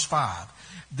 Verse 5.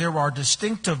 There are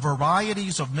distinctive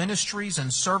varieties of ministries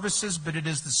and services, but it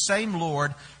is the same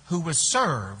Lord who is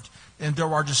served. And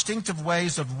there are distinctive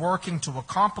ways of working to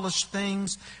accomplish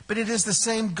things, but it is the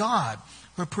same God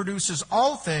who produces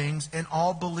all things in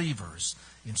all believers,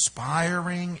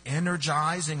 inspiring,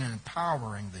 energizing, and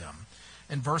empowering them.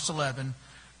 In verse 11,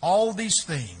 all these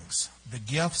things, the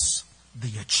gifts,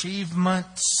 the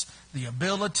achievements, the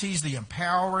abilities, the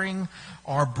empowering,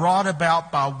 are brought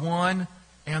about by one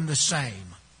and the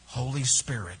same Holy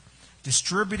Spirit,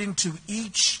 distributing to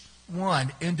each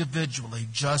one individually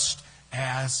just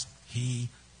as He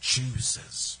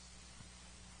chooses.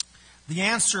 The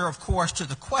answer, of course, to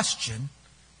the question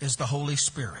is the Holy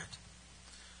Spirit,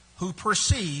 who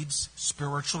precedes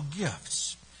spiritual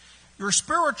gifts. Your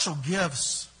spiritual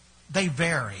gifts, they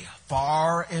vary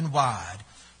far and wide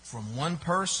from one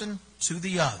person to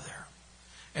the other.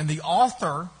 And the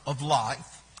author of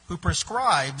life, who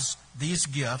prescribes these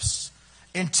gifts,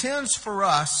 intends for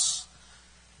us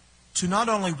to not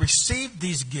only receive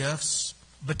these gifts,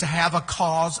 but to have a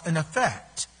cause and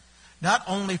effect, not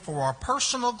only for our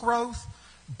personal growth,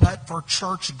 but for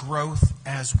church growth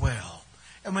as well.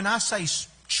 And when I say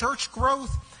church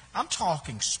growth, I'm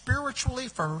talking spiritually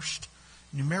first,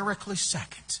 numerically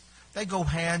second. They go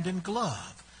hand in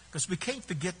glove, because we can't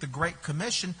forget the Great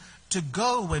Commission to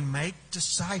go and make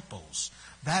disciples.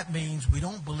 That means we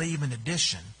don't believe in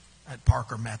addition at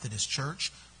Parker Methodist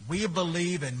Church. We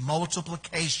believe in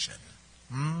multiplication.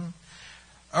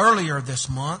 Earlier this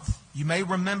month, you may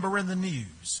remember in the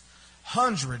news,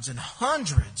 hundreds and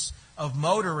hundreds of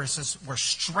motorists were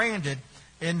stranded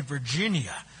in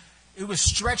Virginia. It was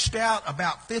stretched out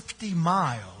about 50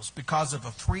 miles because of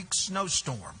a freak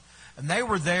snowstorm. And they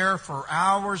were there for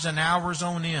hours and hours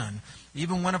on end.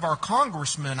 Even one of our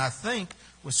congressmen, I think,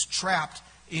 was trapped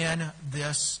in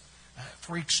this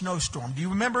freak snowstorm. Do you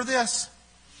remember this?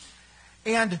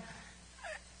 And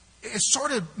it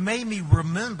sort of made me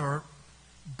remember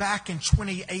back in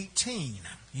 2018.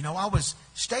 You know, I was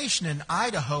stationed in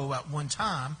Idaho at one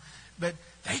time, but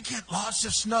they get lots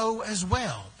of snow as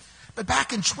well. But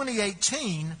back in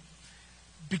 2018,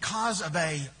 because of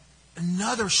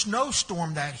another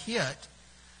snowstorm that hit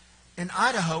in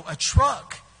Idaho, a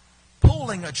truck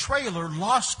pulling a trailer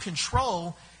lost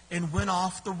control and went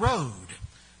off the road.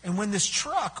 And when this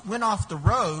truck went off the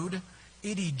road,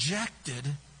 it ejected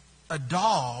a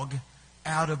dog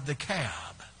out of the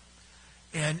cab.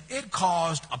 And it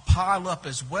caused a pileup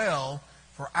as well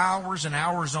for hours and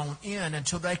hours on end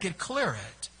until they could clear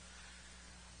it.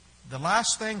 The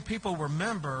last thing people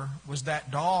remember was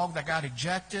that dog that got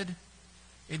ejected.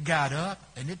 It got up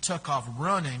and it took off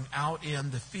running out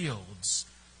in the fields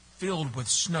filled with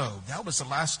snow. That was the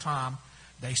last time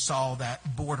they saw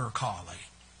that border collie.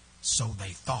 So they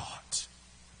thought.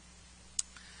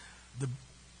 The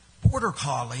border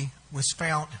collie was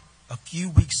found a few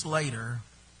weeks later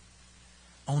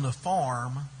on a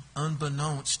farm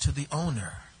unbeknownst to the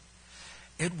owner.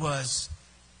 It was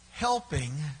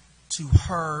helping to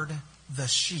herd the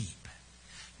sheep.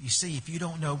 You see, if you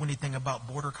don't know anything about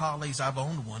border collies, I've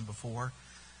owned one before.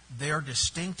 Their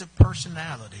distinctive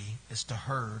personality is to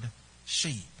herd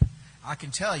sheep. I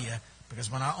can tell you,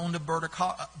 because when I owned a border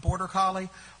collie,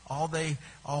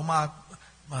 all my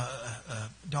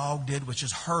dog did was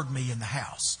just herd me in the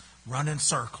house, run in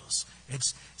circles.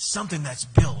 It's something that's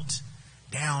built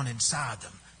down inside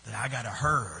them that I got to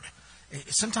herd.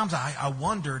 Sometimes I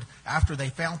wondered, after they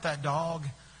found that dog,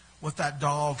 what that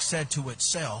dog said to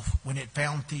itself when it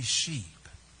found these sheep.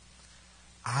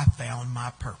 I found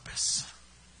my purpose.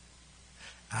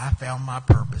 I found my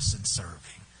purpose in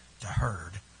serving, to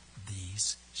herd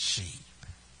these sheep.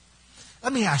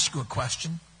 Let me ask you a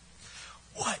question.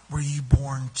 What were you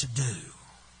born to do?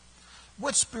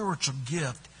 What spiritual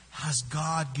gift has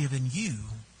God given you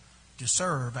to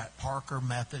serve at Parker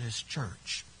Methodist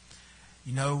Church?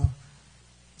 You know,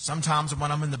 sometimes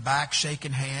when I'm in the back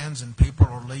shaking hands and people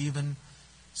are leaving,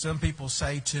 some people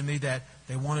say to me that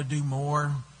they want to do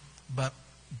more, but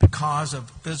because of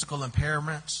physical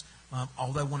impairments,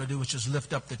 all they want to do is just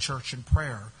lift up the church in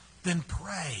prayer. Then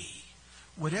pray.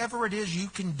 Whatever it is you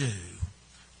can do,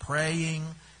 praying,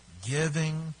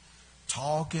 giving,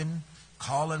 talking,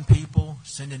 calling people,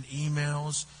 sending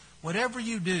emails, whatever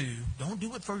you do, don't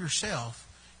do it for yourself.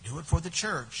 Do it for the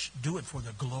church. Do it for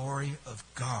the glory of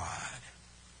God.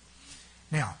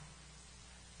 Now,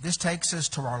 this takes us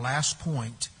to our last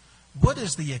point. What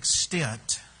is the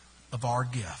extent of our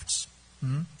gifts?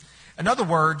 In other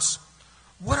words,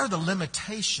 what are the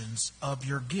limitations of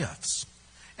your gifts?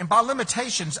 And by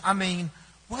limitations, I mean,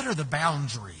 what are the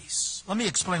boundaries? Let me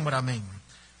explain what I mean.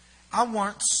 I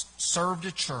once served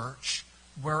a church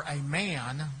where a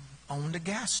man owned a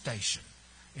gas station,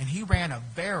 and he ran a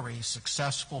very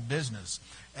successful business.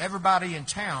 Everybody in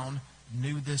town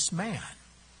knew this man.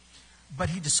 But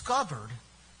he discovered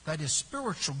that his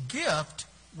spiritual gift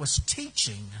was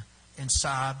teaching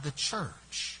inside the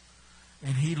church.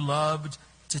 And he loved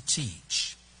to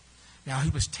teach. Now,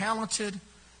 he was talented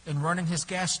in running his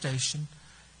gas station,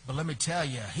 but let me tell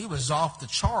you, he was off the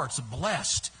charts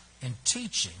blessed in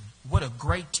teaching. What a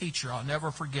great teacher. I'll never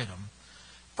forget him.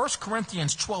 1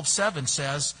 Corinthians 12:7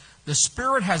 says, the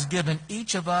Spirit has given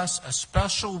each of us a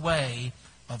special way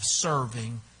of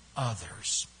serving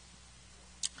others.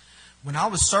 When I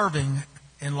was serving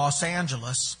in Los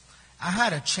Angeles, I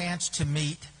had a chance to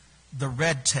meet the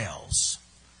Red Tails.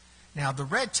 Now, the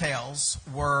Red Tails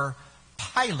were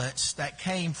pilots that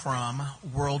came from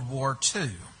World War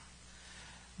II.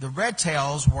 The Red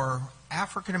Tails were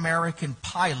African American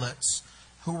pilots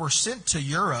who were sent to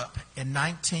Europe in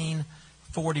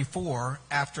 1944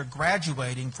 after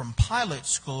graduating from pilot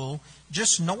school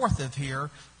just north of here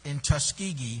in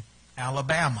Tuskegee,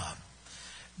 Alabama.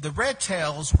 The Red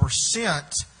Tails were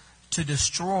sent to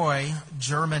destroy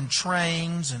German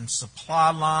trains and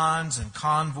supply lines and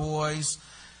convoys,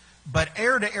 but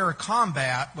air-to-air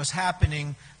combat was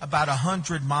happening about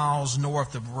 100 miles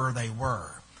north of where they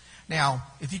were. Now,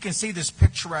 if you can see this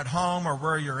picture at home or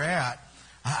where you're at,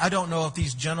 I don't know if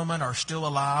these gentlemen are still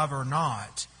alive or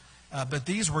not, but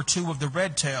these were two of the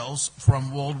Red Tails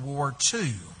from World War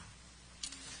II.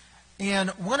 And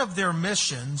one of their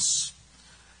missions,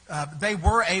 they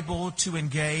were able to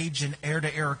engage in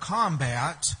air-to-air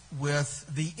combat with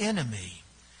the enemy.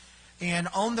 And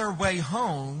on their way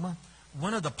home,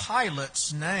 one of the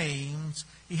pilots' names,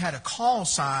 he had a call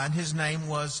sign. His name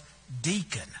was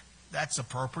Deacon. That's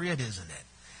appropriate, isn't it?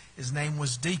 His name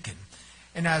was Deacon.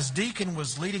 And as Deacon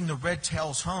was leading the Red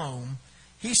Tails home,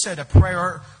 he said a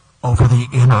prayer over the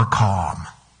intercom.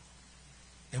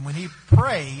 And when he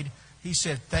prayed, he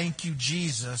said, thank you,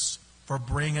 Jesus, for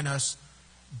bringing us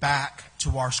back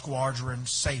to our squadron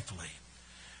safely.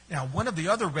 Now, one of the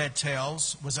other Red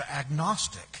Tails was an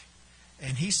agnostic.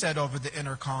 And he said over the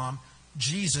intercom,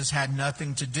 Jesus had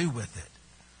nothing to do with it.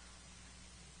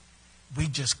 We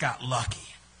just got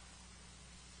lucky.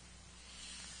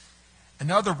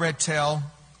 Another red tail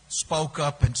spoke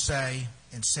up and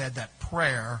said that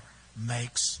prayer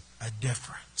makes a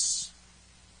difference.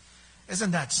 Isn't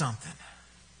that something?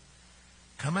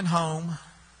 Coming home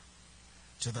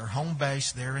to their home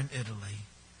base there in Italy,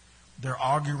 they're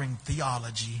arguing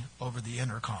theology over the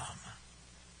intercom.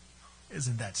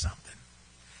 Isn't that something?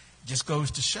 Just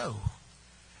goes to show,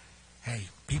 hey,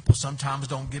 people sometimes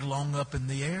don't get along up in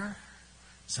the air.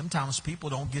 Sometimes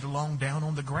people don't get along down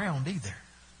on the ground either.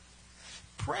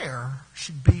 Prayer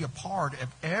should be a part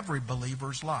of every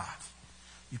believer's life.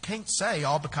 You can't say,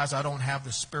 all because I don't have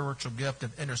the spiritual gift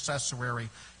of intercessory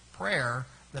prayer,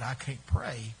 that I can't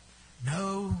pray.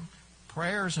 No,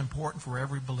 prayer is important for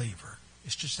every believer.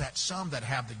 It's just that some that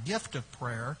have the gift of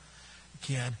prayer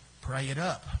can pray it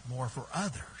up more for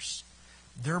others.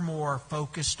 They're more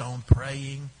focused on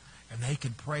praying, and they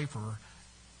can pray for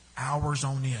hours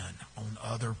on end on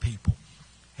other people.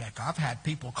 Heck, I've had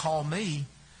people call me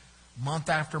month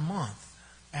after month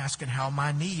asking how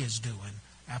my knee is doing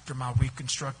after my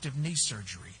reconstructive knee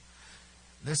surgery.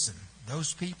 Listen,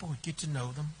 those people, get to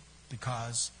know them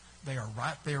because they are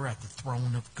right there at the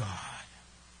throne of God.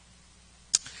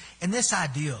 And this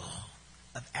ideal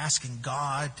of asking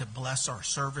God to bless our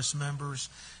service members,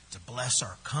 to bless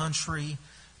our country,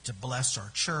 to bless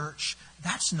our church,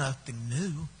 that's nothing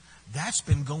new. That's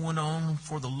been going on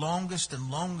for the longest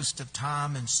of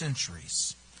time and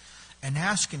centuries. And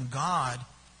asking God,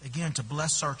 again, to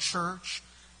bless our church,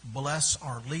 bless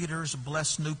our leaders,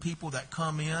 bless new people that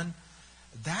come in,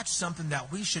 that's something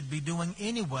that we should be doing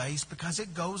anyways, because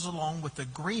it goes along with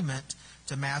agreement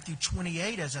to Matthew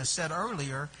 28, as I said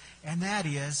earlier, and that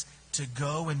is to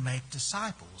go and make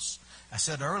disciples. I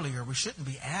said earlier, we shouldn't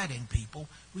be adding people.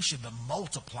 We should be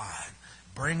multiplying,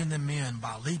 bringing them in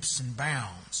by leaps and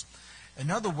bounds. In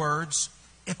other words,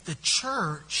 if the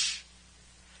church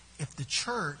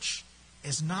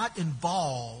is not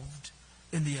involved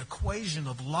in the equation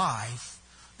of life,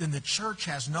 then the church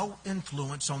has no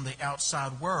influence on the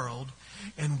outside world,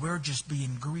 and we're just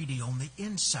being greedy on the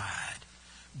inside.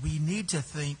 We need to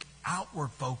think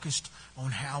outward focused on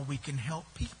how we can help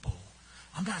people.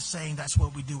 I'm not saying that's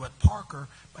what we do at Parker,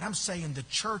 but I'm saying the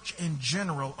church in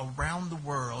general around the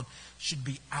world should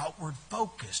be outward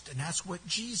focused, and that's what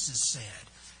Jesus said.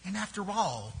 And after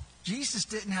all, Jesus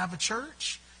didn't have a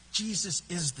church. Jesus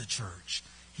is the church.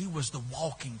 He was the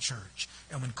walking church.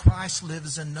 And when Christ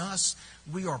lives in us,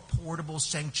 we are portable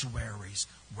sanctuaries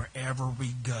wherever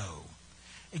we go.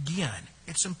 Again,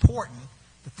 it's important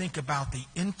to think about the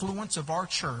influence of our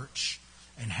church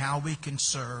and how we can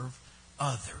serve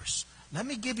others. Let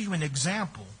me give you an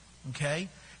example, okay?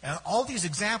 All these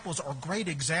examples are great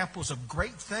examples of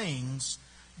great things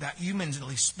that,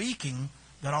 humanly speaking,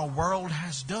 that our world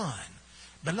has done.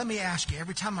 But let me ask you,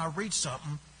 every time I read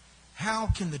something, how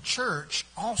can the church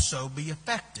also be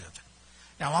effective?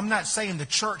 Now, I'm not saying the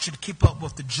church should keep up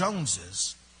with the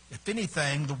Joneses. If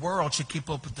anything, the world should keep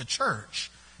up with the church,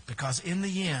 because in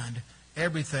the end,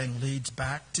 everything leads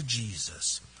back to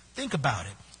Jesus. Think about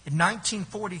it. In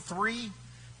 1943,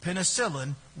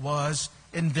 penicillin was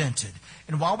invented.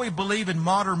 And while we believe in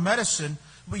modern medicine,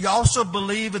 we also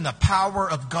believe in the power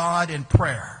of God in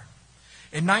prayer.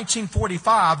 In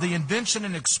 1945, the invention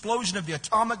and explosion of the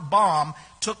atomic bomb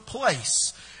took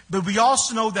place. But we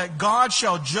also know that God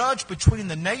shall judge between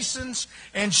the nations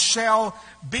and shall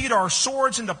beat our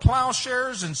swords into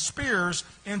plowshares and spears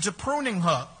into pruning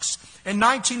hooks. In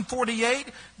 1948,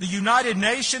 the United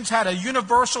Nations had a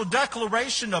universal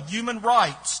declaration of human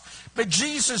rights. But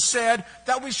Jesus said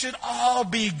that we should all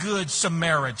be good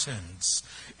Samaritans.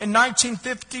 In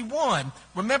 1951,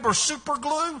 remember super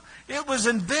glue? It was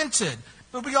invented.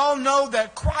 But we all know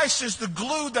that Christ is the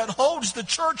glue that holds the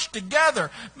church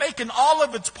together, making all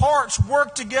of its parts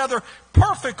work together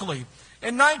perfectly.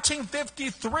 In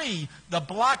 1953, the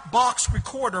black box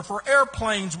recorder for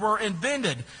airplanes were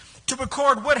invented to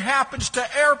record what happens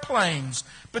to airplanes.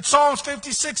 But Psalms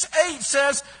 56:8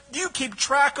 says, "You keep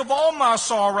track of all my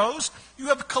sorrows. You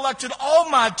have collected all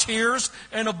my tears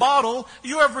in a bottle.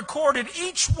 You have recorded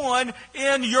each one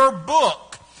in your book."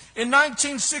 In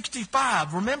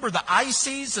 1965, remember the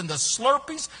Ices and the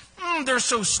Slurpees? They're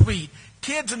so sweet.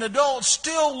 Kids and adults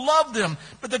still love them.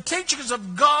 But the teachings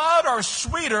of God are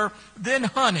sweeter than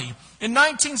honey. In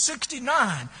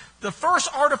 1969, the first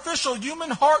artificial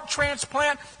human heart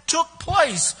transplant took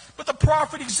place. But the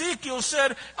prophet Ezekiel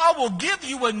said, "I will give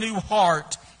you a new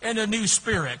heart and a new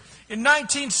spirit." In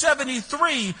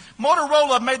 1973,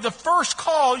 Motorola made the first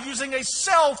call using a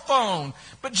cell phone.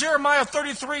 But Jeremiah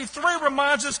 33:3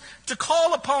 reminds us to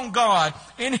call upon God,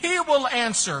 and He will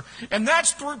answer. And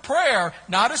that's through prayer,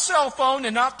 not a cell phone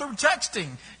and not through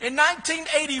texting. In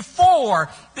 1984,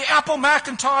 the Apple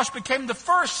Macintosh became the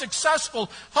first successful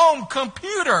home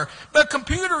computer. But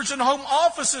computers in home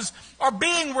offices are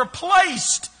being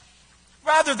replaced.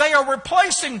 Rather, they are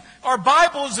replacing our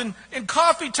Bibles and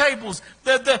coffee tables.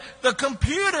 The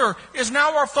computer is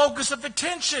now our focus of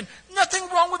attention. Nothing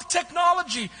wrong with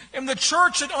technology. And the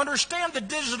church should understand the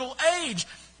digital age.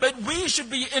 But we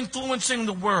should be influencing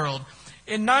the world.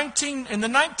 In the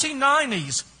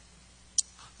 1990s,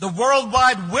 the World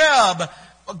Wide Web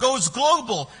goes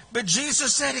global. But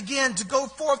Jesus said again to go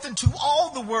forth into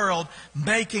all the world,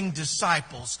 making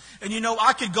disciples. And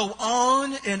I could go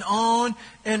on and on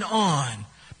and on.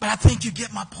 But I think you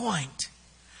get my point.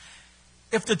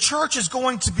 If the church is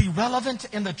going to be relevant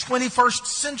in the 21st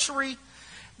century,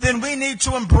 then we need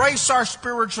to embrace our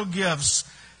spiritual gifts,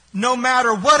 no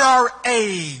matter what our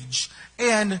age.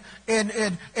 And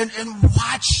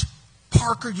watch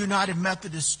Parker United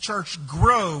Methodist Church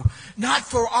grow, not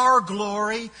for our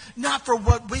glory, not for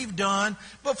what we've done,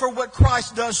 but for what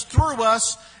Christ does through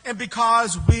us, and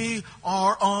because we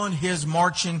are on His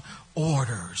marching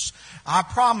orders. I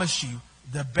promise you,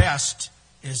 the best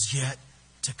is yet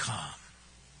to come.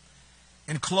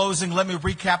 In closing, let me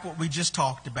recap what we just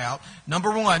talked about.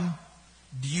 Number one,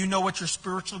 do you know what your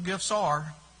spiritual gifts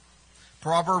are?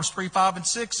 Proverbs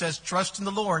 3:5-6 says, trust in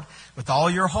the Lord with all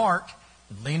your heart.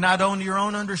 Lean not on your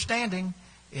own understanding.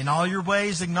 In all your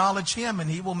ways acknowledge Him, and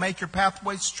He will make your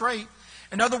pathway straight.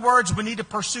 In other words, we need to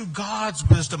pursue God's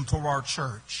wisdom for our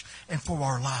church and for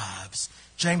our lives.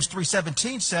 James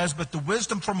 3:17 says, but the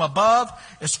wisdom from above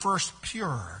is first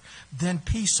pure, then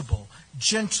peaceable,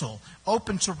 gentle,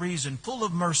 open to reason, full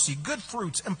of mercy, good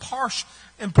fruits,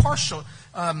 impartial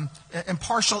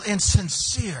and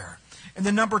sincere. And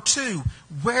then number two,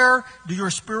 where do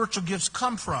your spiritual gifts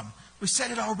come from? We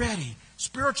said it already.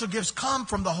 Spiritual gifts come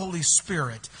from the Holy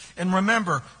Spirit. And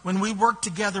remember, when we work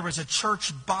together as a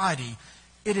church body,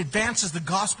 it advances the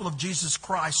gospel of Jesus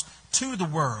Christ to the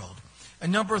world.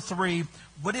 And number three,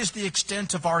 what is the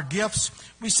extent of our gifts?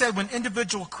 We said when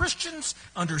individual Christians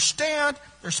understand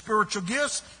their spiritual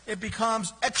gifts, it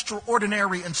becomes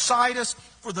extraordinary inside us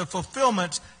for the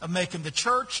fulfillment of making the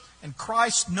church and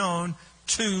Christ known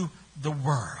to the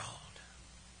world.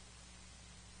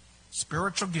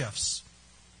 Spiritual gifts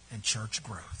and church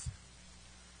growth.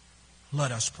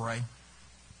 Let us pray.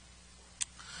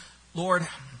 Lord,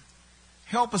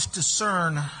 help us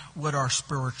discern what our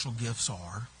spiritual gifts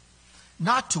are.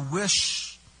 Not to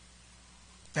wish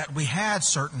that we had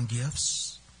certain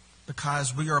gifts,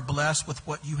 because we are blessed with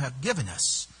what you have given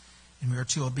us. And we are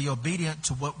to be obedient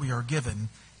to what we are given,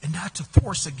 and not to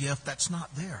force a gift that's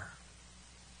not there.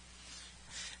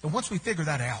 And once we figure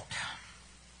that out,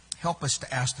 help us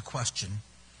to ask the question,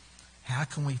 how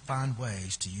can we find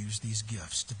ways to use these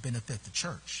gifts to benefit the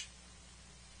church?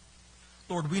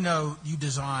 Lord, we know you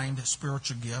designed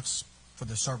spiritual gifts for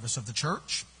the service of the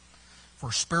church,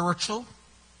 for spiritual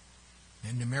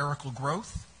and numerical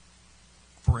growth,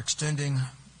 for extending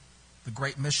the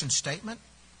great mission statement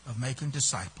of making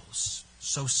disciples.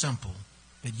 So simple,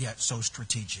 but yet so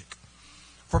strategic.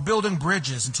 For building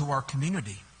bridges into our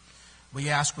community. We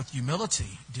ask with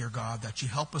humility, dear God, that you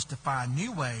help us to find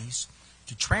new ways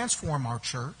to transform our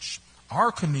church,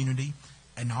 our community,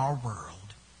 and our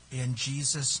world. In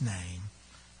Jesus' name,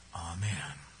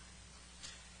 amen.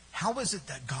 How is it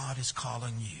that God is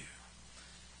calling you?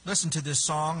 Listen to this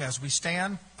song as we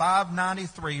stand,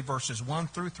 593 verses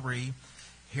 1-3,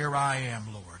 Here I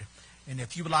Am, Lord. And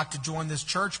if you would like to join this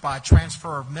church by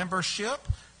transfer of membership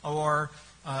or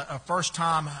a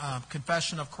first-time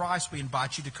confession of Christ, we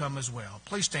invite you to come as well.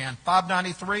 Please stand,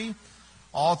 593,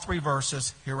 all three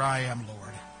verses, Here I Am,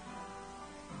 Lord.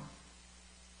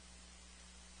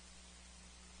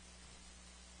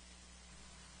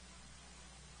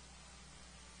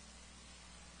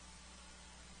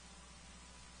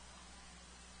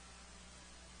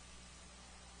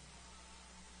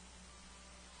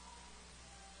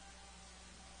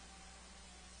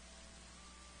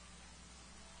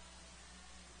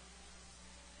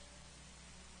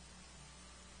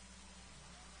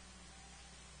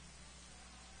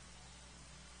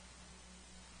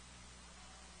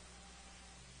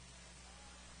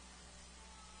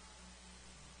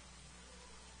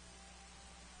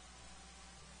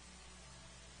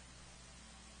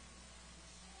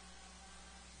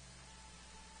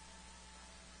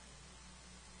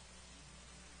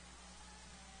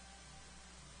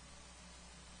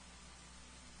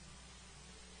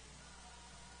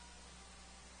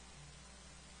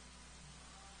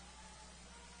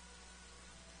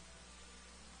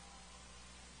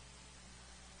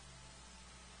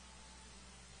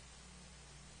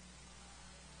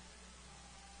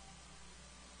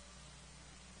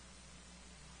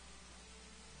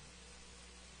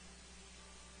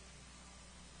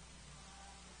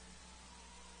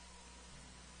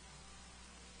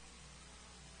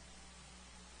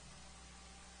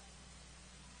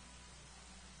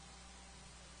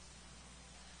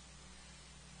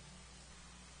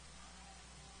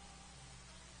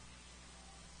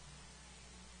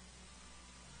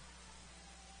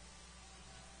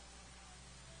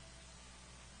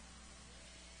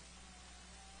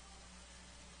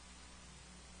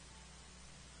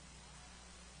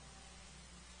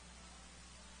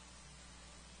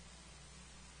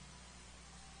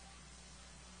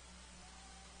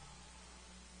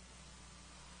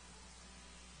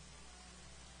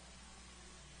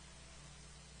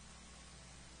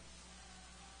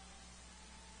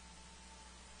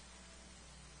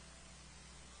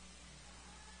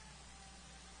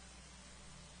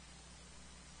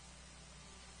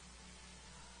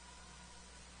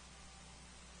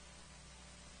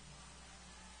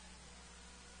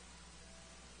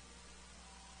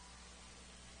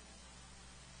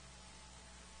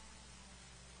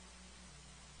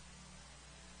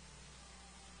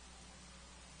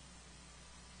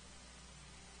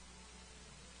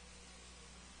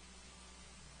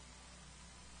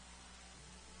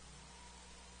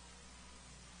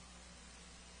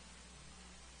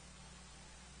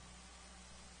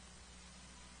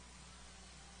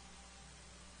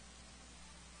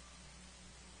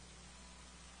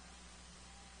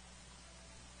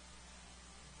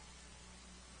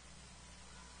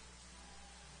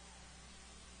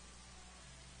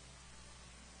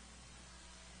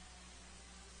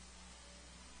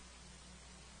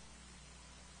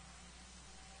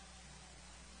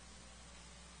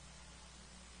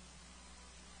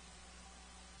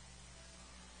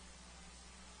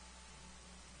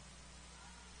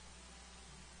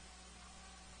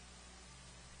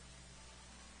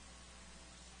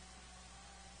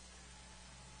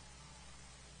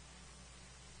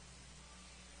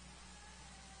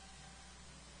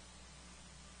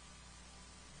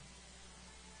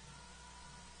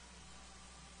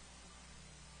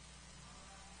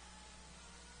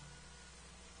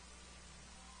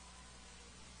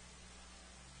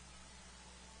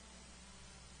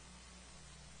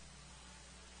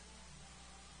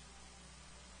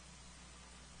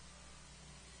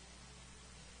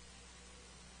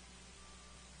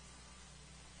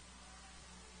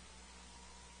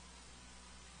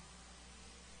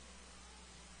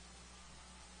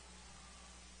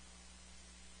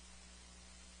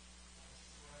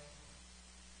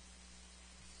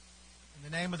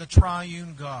 In the name of the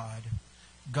triune God,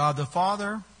 God the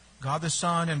Father, God the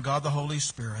Son, and God the Holy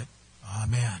Spirit.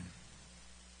 Amen.